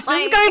 I'm This is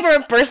like, coming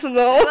from a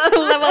personal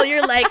level.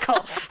 You're like,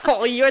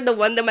 oh, you're the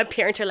one that my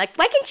parents are like,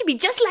 why can't you be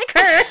just like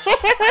her?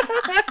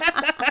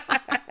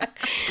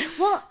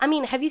 Well, I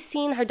mean, have you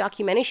seen her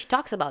documentary? She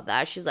talks about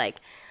that. She's like,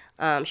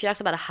 she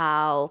talks about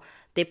how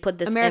they put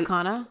this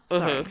Americana.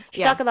 Sorry.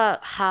 She talked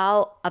about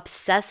how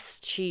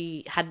obsessed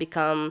she had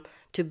become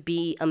to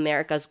be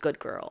America's good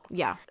girl.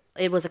 Yeah.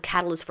 It was a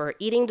catalyst for her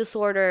eating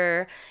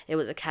disorder. It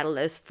was a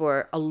catalyst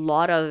for a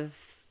lot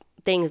of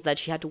things that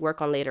she had to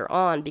work on later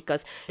on,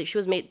 because she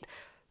was made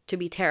to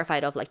be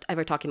terrified of like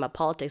ever talking about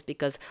politics,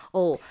 because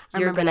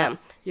you're gonna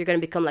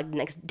become like the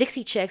next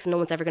Dixie Chicks, and no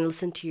one's ever gonna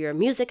listen to your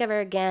music ever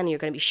again. You're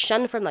gonna be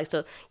shunned from, like,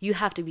 so you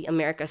have to be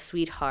America's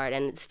sweetheart,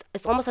 and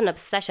it's almost an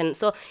obsession.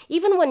 So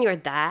even when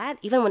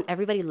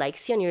everybody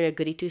likes you and you're a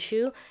goody two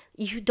shoe,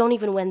 you don't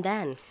even win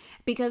then.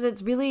 Because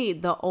it's really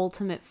the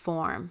ultimate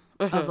form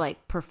of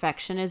like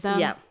perfectionism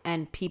Yeah.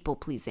 and people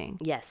pleasing,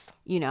 Yes.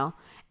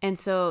 And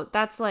so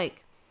that's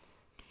like,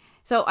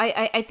 so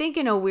I think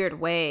in a weird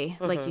way,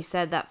 like you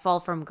said, that fall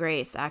from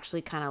grace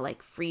actually kind of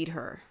like freed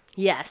her,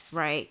 Yes.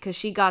 right? Because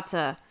she got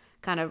to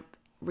kind of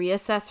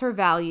reassess her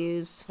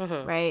values,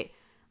 right?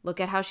 Look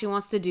at how she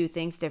wants to do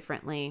things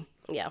differently.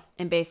 Yeah.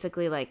 And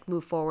basically like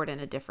move forward in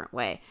a different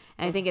way.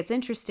 And I think it's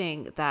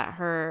interesting that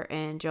her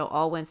and Joe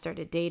Alwyn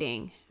started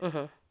dating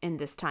in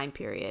this time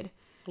period.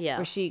 Yeah.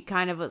 Where she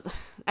kind of was,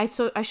 I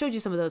showed you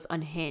some of those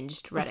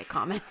unhinged Reddit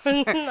comments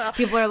where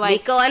people are like,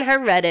 Nico and her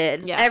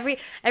Reddit. Yeah.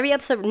 Every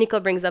episode, Nico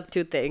brings up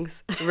two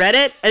things: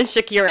 Reddit and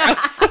Shakira.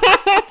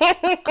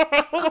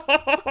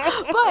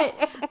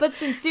 but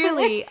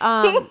sincerely,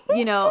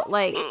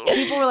 like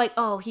people were like,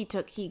 oh, he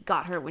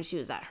got her when she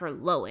was at her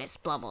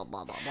lowest, blah blah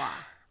blah blah blah.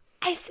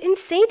 It's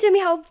insane to me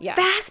how Yeah.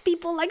 fast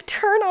people like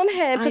turn on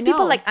him, because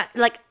people know.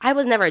 like I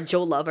was never a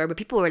Joe lover, but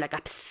people were like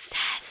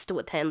obsessed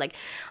with him. Like,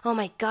 oh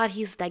my god,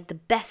 he's like the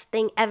best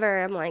thing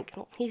ever. I'm like,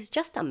 he's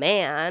just a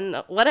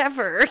man,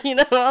 whatever,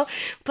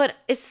 But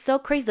it's so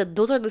crazy that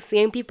those are the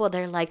same people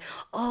that are like,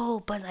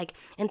 oh, but like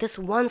in this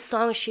one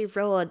song she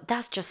wrote,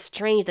 that's just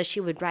strange that she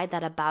would write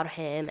that about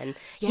him, and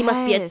he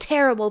must be a Yes.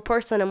 terrible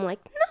person. I'm like,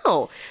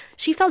 no,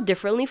 she felt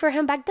differently for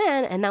him back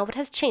then, and now it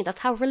has changed. That's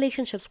how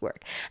relationships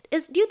work. Do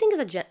you think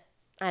it's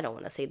I don't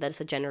want to say that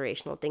it's a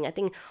generational thing. I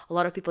think a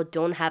lot of people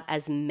don't have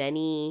as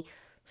many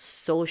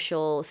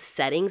social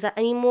settings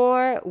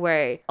anymore,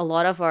 where a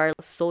lot of our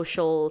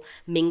social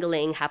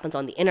mingling happens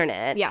on the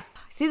internet. Yeah.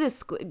 See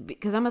this,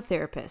 because I'm a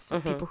therapist.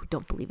 People who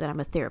don't believe that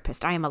I'm a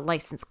therapist, I am a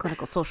licensed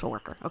clinical social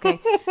worker. Okay.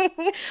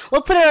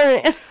 We'll put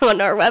it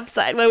on our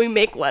website when we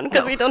make one,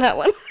 because we don't have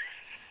one.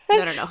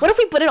 No. What if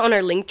we put it on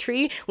our link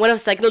tree? One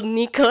of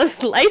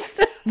Nico's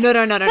license.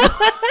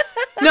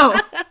 No.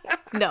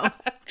 No.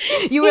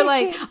 You were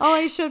like, oh,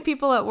 I showed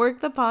people at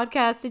work the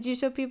podcast. Did you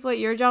show people at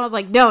your job? I was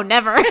like, no,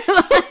 never.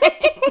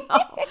 No.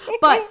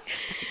 But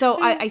so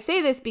I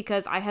say this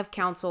because I have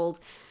counseled,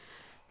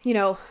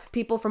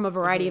 people from a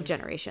variety of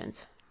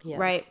generations,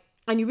 right?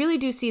 And you really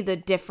do see the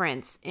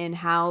difference in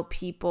how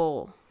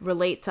people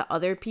relate to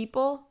other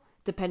people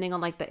depending on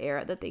like the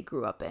era that they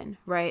grew up in,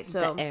 right?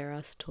 So The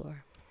Eras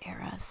tour.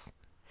 eras.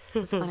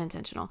 It's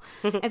unintentional.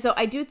 And so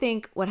I do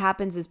think what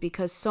happens is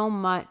because so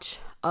much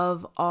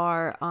of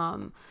our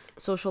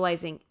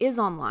socializing is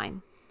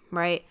online,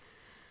 right?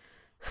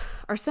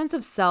 our sense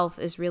of self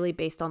is really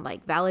based on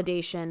like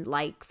validation,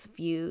 likes,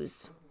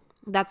 views.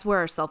 That's where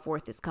our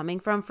self-worth is coming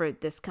from for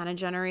this kind of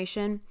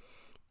generation.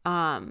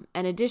 And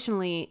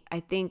additionally, I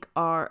think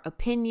our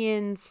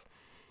opinions,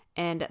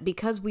 and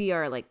because we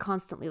are like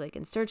constantly like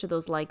in search of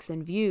those likes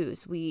and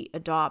views, we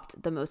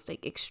adopt the most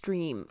like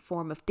extreme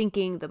form of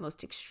thinking, the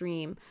most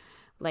extreme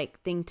like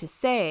thing to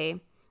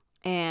say.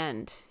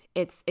 And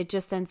it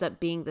just ends up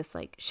being this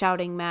like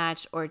shouting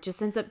match, or it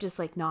just ends up just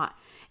like not,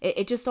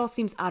 it just all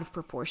seems out of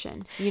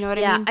proportion. You know what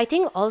I mean? I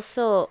think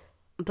also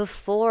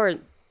before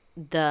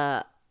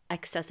the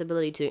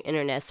accessibility to the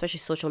internet, especially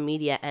social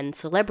media and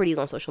celebrities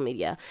on social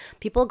media,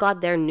 people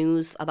got their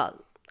news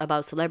about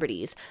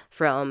celebrities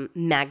from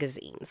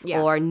magazines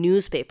or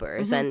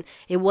newspapers, and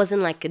it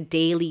wasn't like a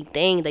daily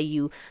thing that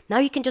you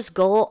can just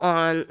go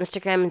on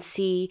Instagram and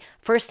see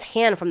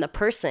firsthand from the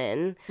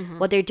person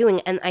what they're doing.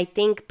 And I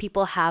think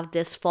people have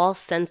this false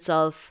sense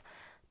of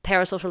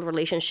parasocial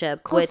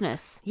relationship,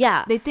 Closeness.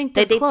 They think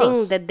that they're they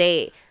close. think that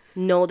they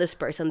know this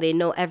person, they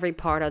know every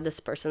part of this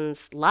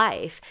person's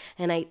life.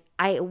 And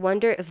I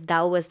wonder if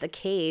that was the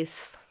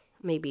case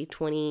maybe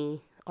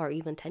 20 or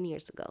even 10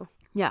 years ago.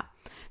 Yeah.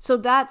 So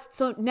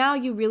now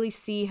you really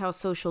see how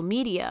social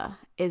media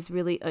is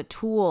really a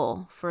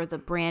tool for the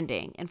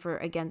branding and for,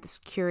 again, this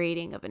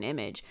curating of an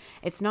image.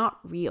 It's not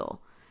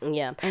real.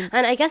 Yeah.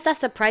 And I guess that's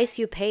the price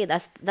you pay.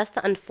 That's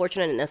the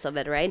unfortunateness of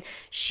it, right?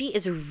 She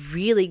is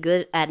really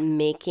good at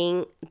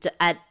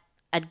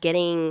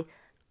getting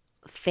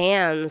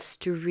fans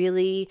to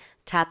really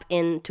tap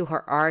into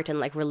her art and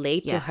like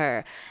relate to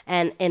her.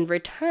 And in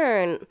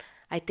return,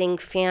 I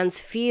think fans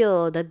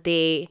feel that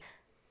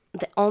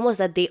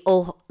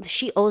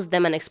she owes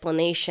them an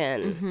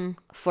explanation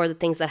for the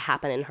things that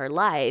happen in her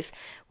life,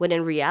 when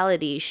in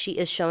reality she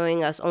is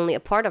showing us only a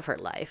part of her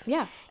life.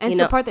 And it's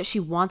the part that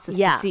she wants us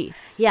to see.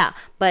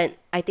 But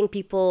I think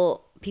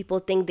people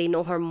think they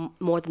know her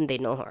more than they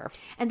know her.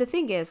 And the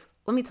thing is,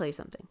 let me tell you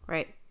something,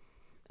 right?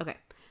 Okay,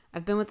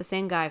 I've been with the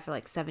same guy for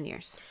like 7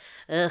 years.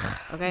 Ugh.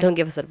 Okay, don't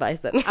give us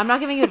advice then. I'm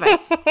not giving you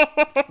advice.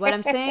 What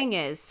I'm saying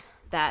is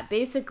that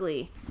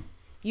basically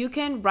you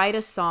can write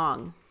a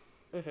song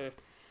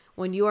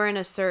when you are in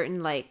a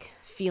certain like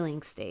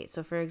feeling state.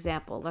 So for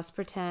example, let's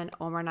pretend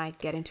Omar and I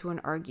get into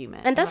an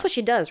argument. And that's what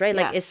she does, right?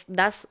 Like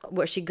that's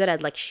what she's good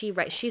at. Like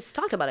she's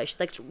talked about it. She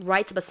like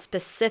writes about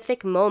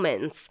specific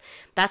moments.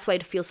 That's why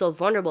it feels so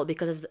vulnerable,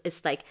 because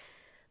it's like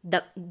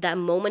that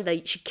moment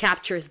that she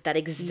captures that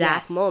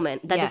exact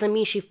moment. That doesn't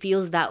mean she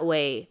feels that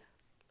way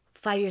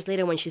 5 years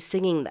later when she's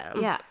singing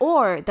them. Yeah,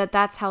 or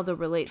that's how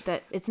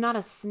that it's not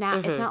a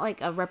snap. It's not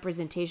like a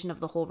representation of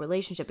the whole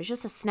relationship. It's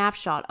just a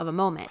snapshot of a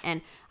moment.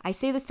 And I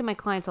say this to my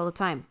clients all the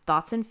time: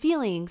 thoughts and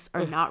feelings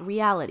are not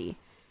reality.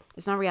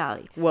 It's not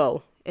reality.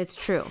 Whoa, it's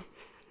true.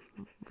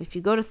 If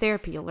you go to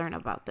therapy, you'll learn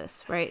about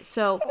this, right?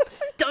 So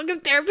don't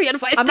give therapy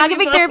advice. I'm not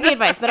giving therapy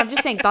advice, but I'm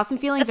just saying thoughts and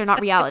feelings are not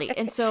reality.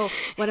 And so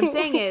what I'm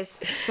saying is,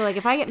 so like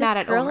if I get mad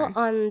at Omar,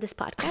 girl on this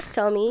podcast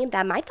told me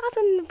that my thoughts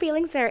and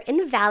feelings are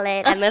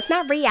invalid and that's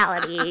not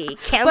reality.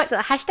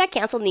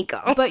 Cancel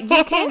Nico. But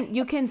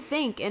you can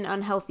think in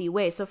unhealthy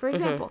ways. So for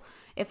example,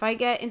 if I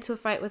get into a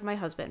fight with my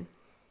husband,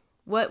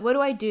 what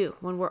do I do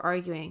when we're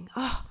arguing?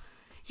 Oh,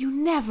 you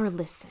never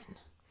listen.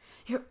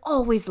 You're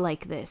always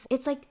like this.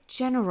 It's like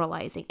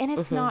generalizing, and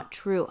it's not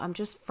true. I'm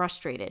just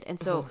frustrated. And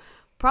so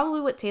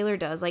probably what Taylor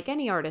does, like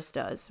any artist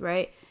does,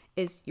 right,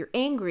 is you're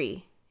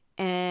angry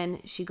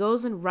and she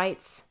goes and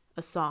writes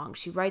a song.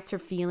 She writes her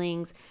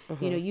feelings,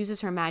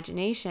 uses her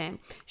imagination.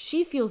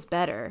 She feels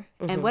better.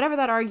 And whatever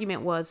that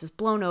argument was is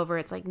blown over.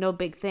 It's like no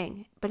big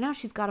thing. But now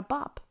she's got a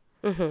bop.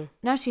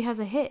 Now she has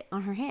a hit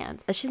on her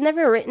hands. And she's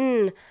never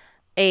written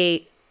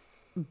a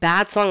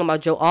bad song about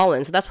Joe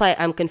Alwyn, so that's why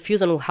I'm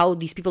confused on how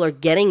these people are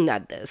getting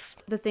at this.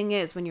 The thing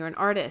is, when you're an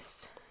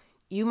artist,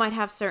 you might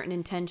have certain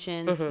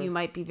intentions. You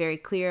might be very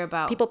clear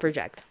about people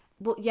project.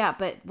 Well, yeah,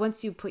 but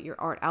once you put your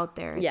art out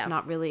there, it's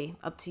not really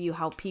up to you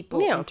how people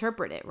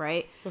interpret it,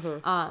 right?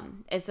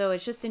 And so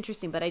it's just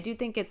interesting. But I do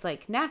think it's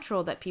like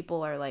natural that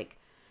people are like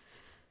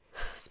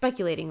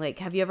speculating. Like,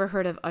 have you ever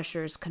heard of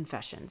Usher's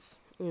Confessions?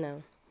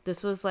 No.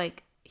 This was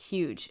like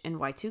huge in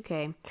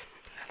Y2K.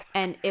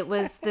 And it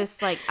was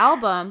this like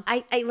album.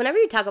 I whenever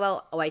you talk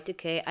about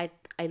Y2K, I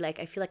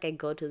feel like I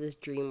go to this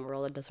dream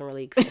world that doesn't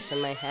really exist in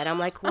my head. I'm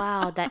like,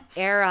 wow, that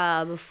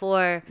era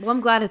before. Well,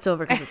 I'm glad it's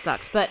over because it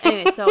sucks. But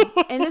anyway, so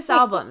in this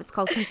album, it's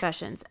called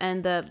Confessions,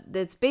 and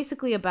it's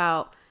basically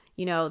about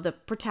the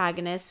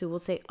protagonist, who we'll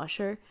say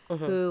Usher,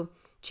 who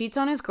cheats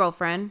on his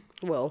girlfriend.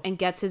 Whoa. And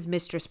gets his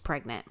mistress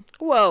pregnant.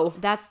 Whoa.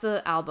 That's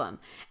the album,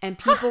 and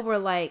people were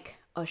like,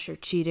 Usher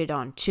cheated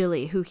on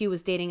Chili, who he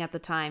was dating at the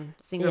time,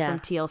 singer from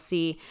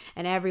TLC,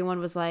 and everyone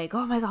was like,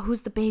 oh my god,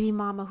 who's the baby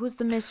mama, who's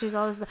the mistress,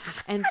 all this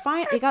stuff. And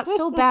finally it got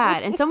so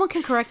bad, and someone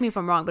can correct me if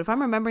I'm wrong, but if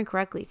I'm remembering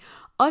correctly,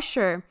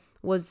 Usher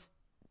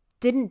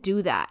didn't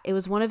do that. It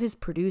was one of his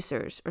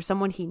producers or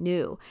someone he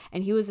knew,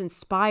 and he was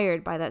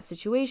inspired by that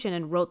situation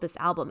and wrote this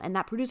album, and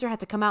that producer had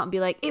to come out and be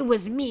like, it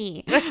was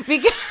me, because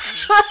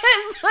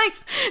like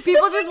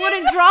people just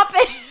wouldn't drop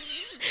it.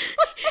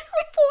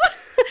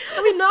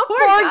 I mean, not poor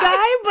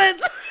guy,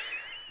 but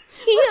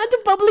he had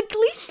to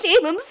publicly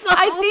shame himself.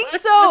 I think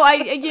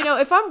so.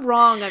 If I'm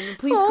wrong,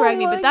 please correct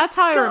me. But that's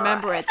how I God.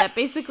 remember it. That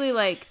basically,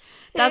 like,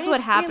 that's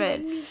what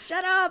happened.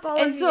 Shut up, all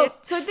And of you.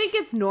 so I think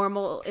it's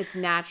normal. It's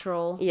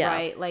natural,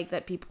 right? Like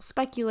that people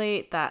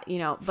speculate that,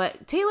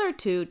 but Taylor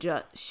too,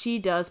 she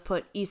does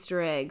put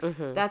Easter eggs.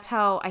 Mm-hmm. That's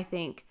how I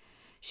think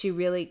she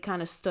really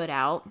kind of stood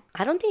out.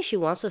 I don't think she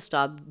wants to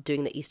stop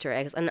doing the Easter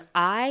eggs, and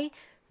I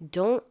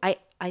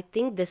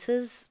think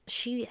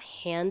she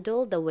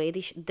handled the way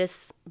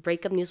this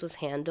breakup news was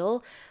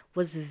handled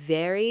was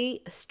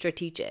very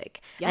strategic,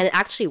 and it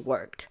actually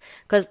worked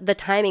because the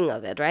timing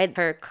of it, right?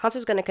 Her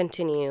concert's going to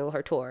continue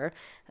her tour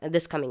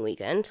this coming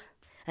weekend,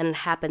 and it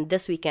happened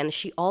this weekend.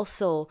 She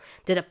also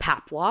did a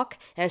pap walk,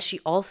 and she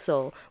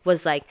also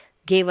was like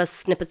gave us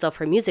snippets of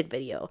her music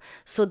video.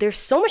 So there's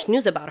so much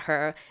news about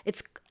her.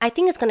 I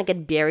think it's going to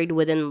get buried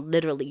within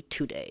literally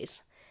 2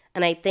 days.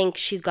 And I think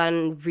she's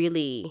gotten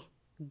really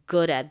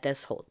good at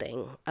this whole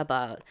thing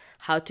about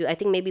how to, I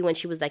think maybe when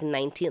she was like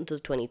 19 to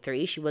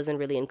 23, she wasn't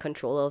really in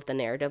control of the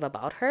narrative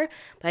about her.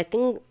 But I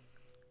think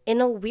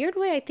in a weird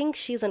way, I think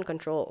she's in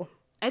control.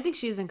 I think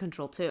she's in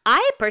control too.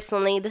 I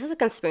personally, this is a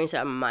conspiracy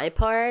on my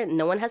part.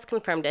 No one has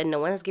confirmed it. No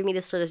one has given me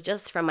this source. It's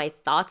just from my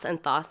thoughts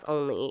and thoughts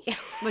only.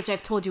 Which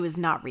I've told you is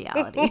not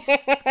reality.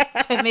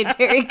 I've made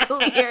very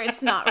clear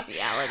it's not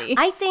reality.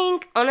 I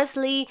think,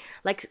 honestly,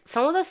 like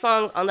some of the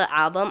songs on the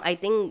album, I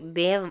think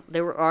they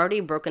were already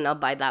broken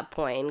up by that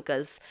point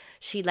because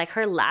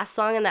her last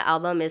song in the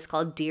album is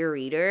called Dear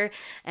Reader,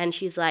 and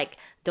she's like,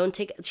 don't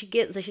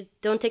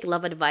take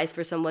love advice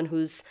for someone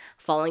who's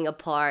falling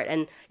apart.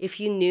 And if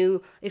you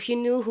knew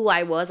who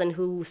I was and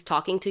who was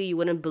talking to you, you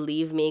wouldn't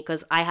believe me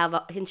because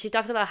and she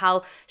talks about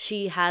how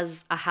she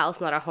has a house,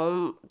 not a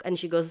home, and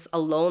she goes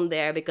alone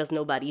there because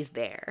nobody's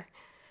there.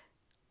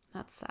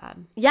 That's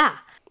sad. Yeah.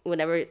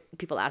 Whenever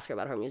people ask her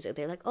about her music,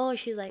 they're like,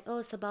 she's like,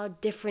 it's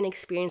about different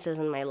experiences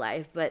in my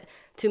life. But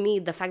to me,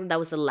 the fact that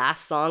was the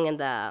last song in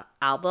the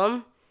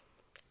album,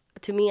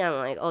 to me, I'm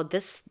like,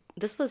 this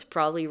was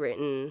probably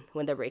written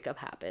when the breakup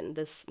happened.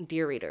 This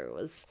Dear Reader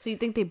was. So you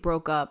think they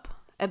broke up?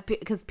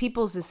 Because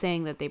Peoples is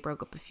saying that they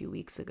broke up a few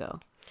weeks ago.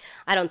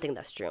 I don't think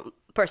that's true.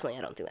 Personally,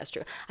 I don't think that's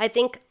true. I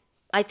think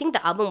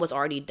the album was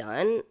already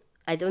done.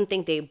 I don't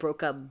think they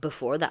broke up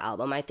before the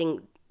album. I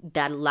think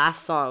that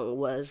last song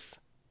was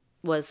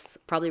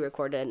probably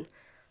recorded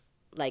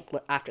like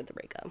after the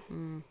breakup.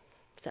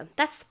 So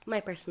that's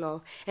my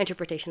personal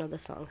interpretation of the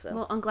song. So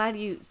well, I'm glad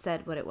you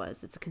said what it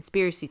was. It's a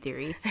conspiracy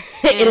theory.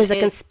 It is a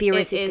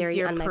conspiracy theory. It is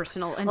your on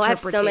personal my, interpretation. I have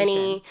so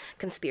many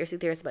conspiracy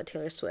theories about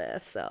Taylor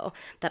Swift, so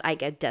that I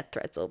get death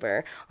threats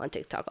over on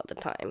TikTok all the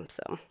time.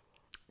 So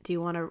do you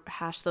want to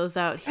hash those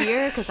out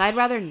here? Because I'd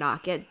rather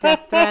not get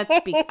death threats.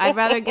 I'd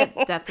rather get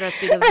death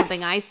threats because of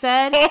something I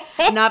said,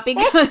 not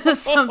because of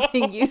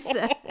something you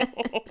said.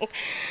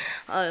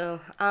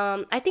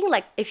 I think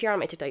like if you're on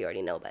my TikTok, you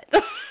already know, but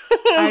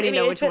I already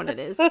know which one it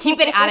is. Keep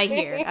it out of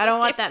here. I don't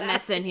want that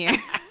mess in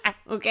here.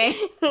 Okay?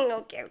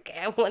 Okay.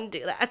 I won't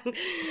do that.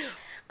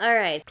 All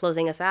right.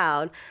 Closing us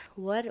out.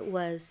 What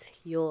was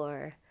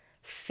your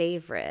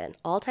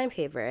all-time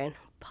favorite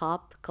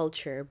pop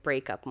culture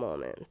breakup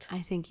moment? I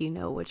think you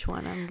know which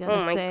one I'm gonna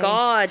say. Oh my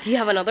god, do you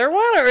have another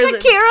one, or is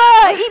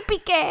Shakira,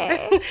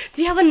 Ipike.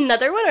 Do you have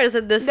another one, or is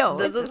it this? No,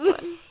 it's this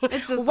one.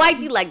 It's this Why one.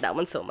 do you like that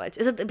one so much?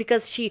 Is it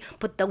because she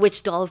put the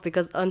witch doll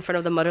in front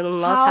of the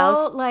mother-in-law's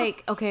house?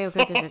 Like, okay.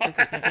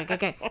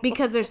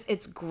 Because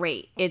it's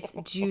great. It's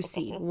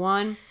juicy.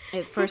 One,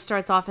 it first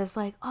starts off as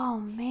like, oh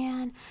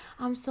man,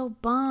 I'm so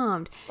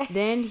bummed.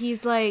 Then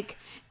he's like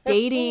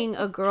dating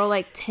a girl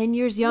like 10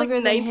 years younger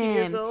like than 19 him.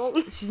 years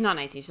old. She's not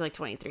 19, she's like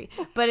 23.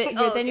 But then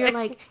okay. you're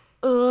like,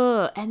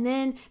 ugh. And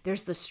then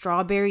there's the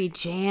strawberry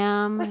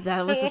jam.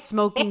 That was the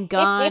smoking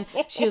gun.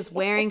 She was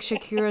wearing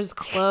Shakira's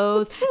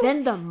clothes.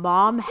 Then the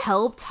mom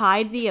helped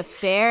hide the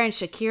affair and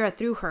Shakira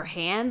threw her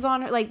hands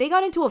on her. Like, they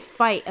got into a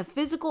fight, a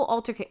physical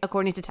altercation,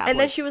 according to tabloids. And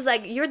then she was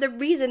like, you're the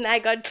reason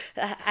I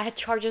had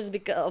charges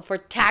for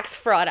tax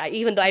fraud,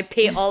 even though I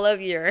paid all of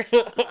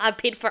I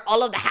paid for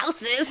all of the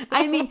houses.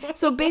 I mean,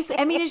 so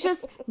basically, it's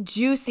just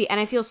juicy. And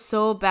I feel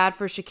so bad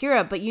for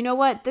Shakira. But you know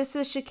what? This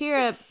is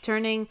Shakira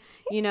turning,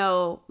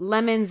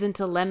 lemons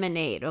into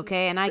lemonade,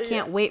 okay? And I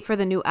can't wait for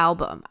the new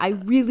album. I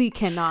really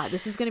cannot.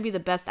 This is going to be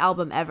the best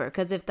album ever.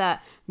 Because if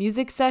that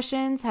music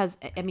sessions is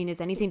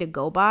anything to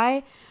go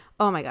by,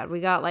 oh my God, we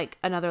got like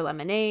another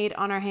Lemonade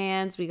on our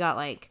hands. We got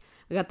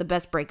the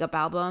best breakup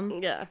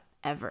album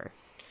ever.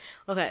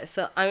 Okay,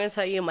 so I'm going to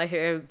tell you my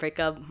favorite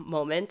breakup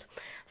moment.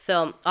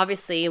 So,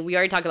 obviously, we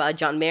already talked about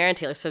John Mayer and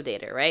Taylor Swift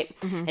dated, right?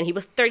 Mm-hmm. And he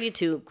was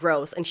 32,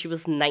 gross, and she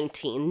was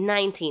 19,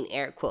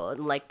 air quote.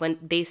 Like, when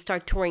they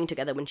start touring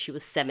together when she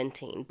was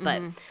 17.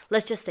 But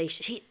let's just say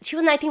she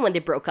was 19 when they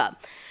broke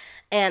up.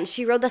 And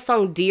she wrote the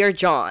song "Dear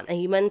John," and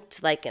he went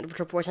to, like,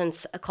 reports and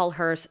called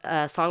her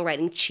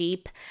songwriting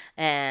cheap.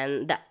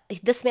 And that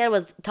this man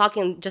was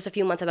talking just a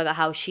few months ago about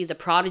how she's a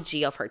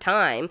prodigy of her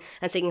time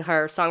and saying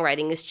her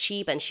songwriting is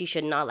cheap and she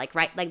should not, like,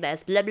 write like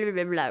this. Blah blah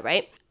blah blah.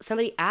 Right?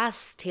 Somebody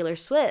asked Taylor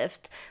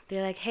Swift.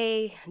 They're like,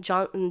 "Hey,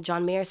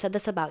 John Mayer said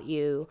this about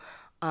you,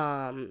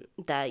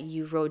 that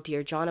you wrote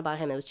Dear John about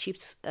him. It was cheap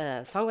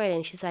songwriting."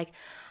 And she's like,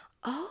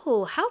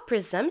 "Oh, how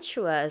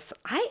presumptuous.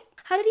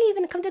 How did he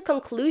even come to the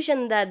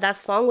conclusion that that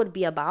song would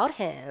be about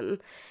him?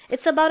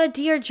 It's about a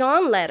Dear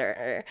John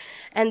letter."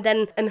 And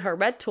then in her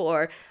Red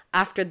tour,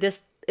 after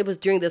this, it was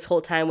during this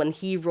whole time when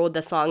he wrote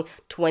the song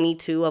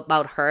 22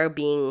 about her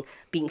being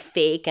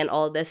fake and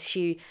all this.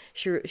 She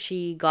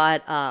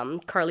got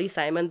Carly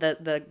Simon,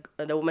 the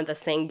woman that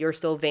sang "You're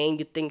So Vain,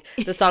 You Think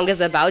the Song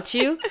Is About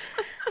You."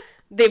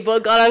 They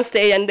both got on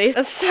stage and they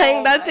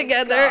sang that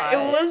together. gosh. It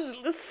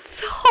was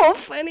so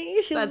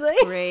funny. She's That's like,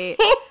 great.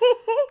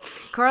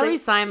 Carly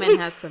Simon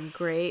has some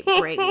great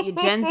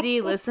Gen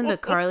Z, listen to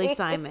Carly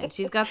Simon.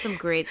 She's got some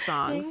great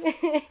songs.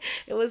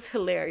 It was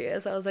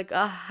hilarious. I was like,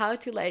 how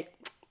to, like.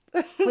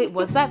 Wait,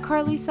 was that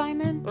Carly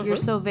Simon? You're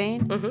So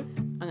Vain?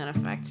 I'm gonna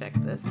fact check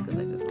this because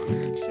I just want to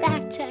make sure.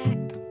 Fact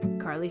checked.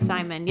 Carly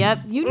Simon. Yep,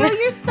 you know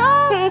your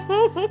stuff.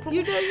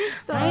 You know your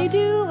stuff. I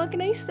do. What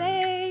can I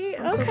say?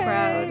 I'm so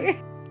proud.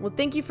 Well,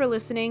 thank you for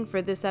listening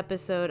for this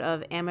episode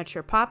of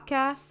Amateur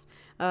Popcast.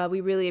 We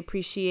really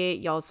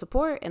appreciate y'all's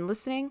support and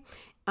listening.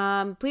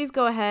 Please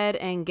go ahead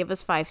and give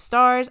us 5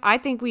 stars. I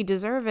think we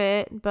deserve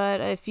it,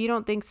 but if you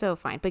don't think so,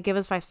 fine. But give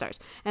us 5 stars.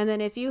 And then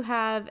if you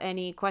have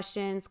any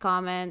questions,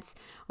 comments,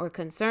 or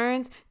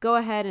concerns, go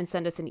ahead and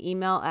send us an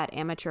email at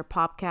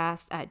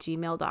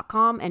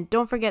amateurpopcast@gmail.com. And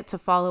don't forget to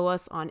follow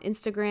us on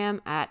Instagram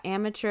at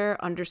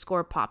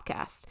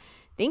amateur_popcast.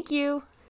 Thank you.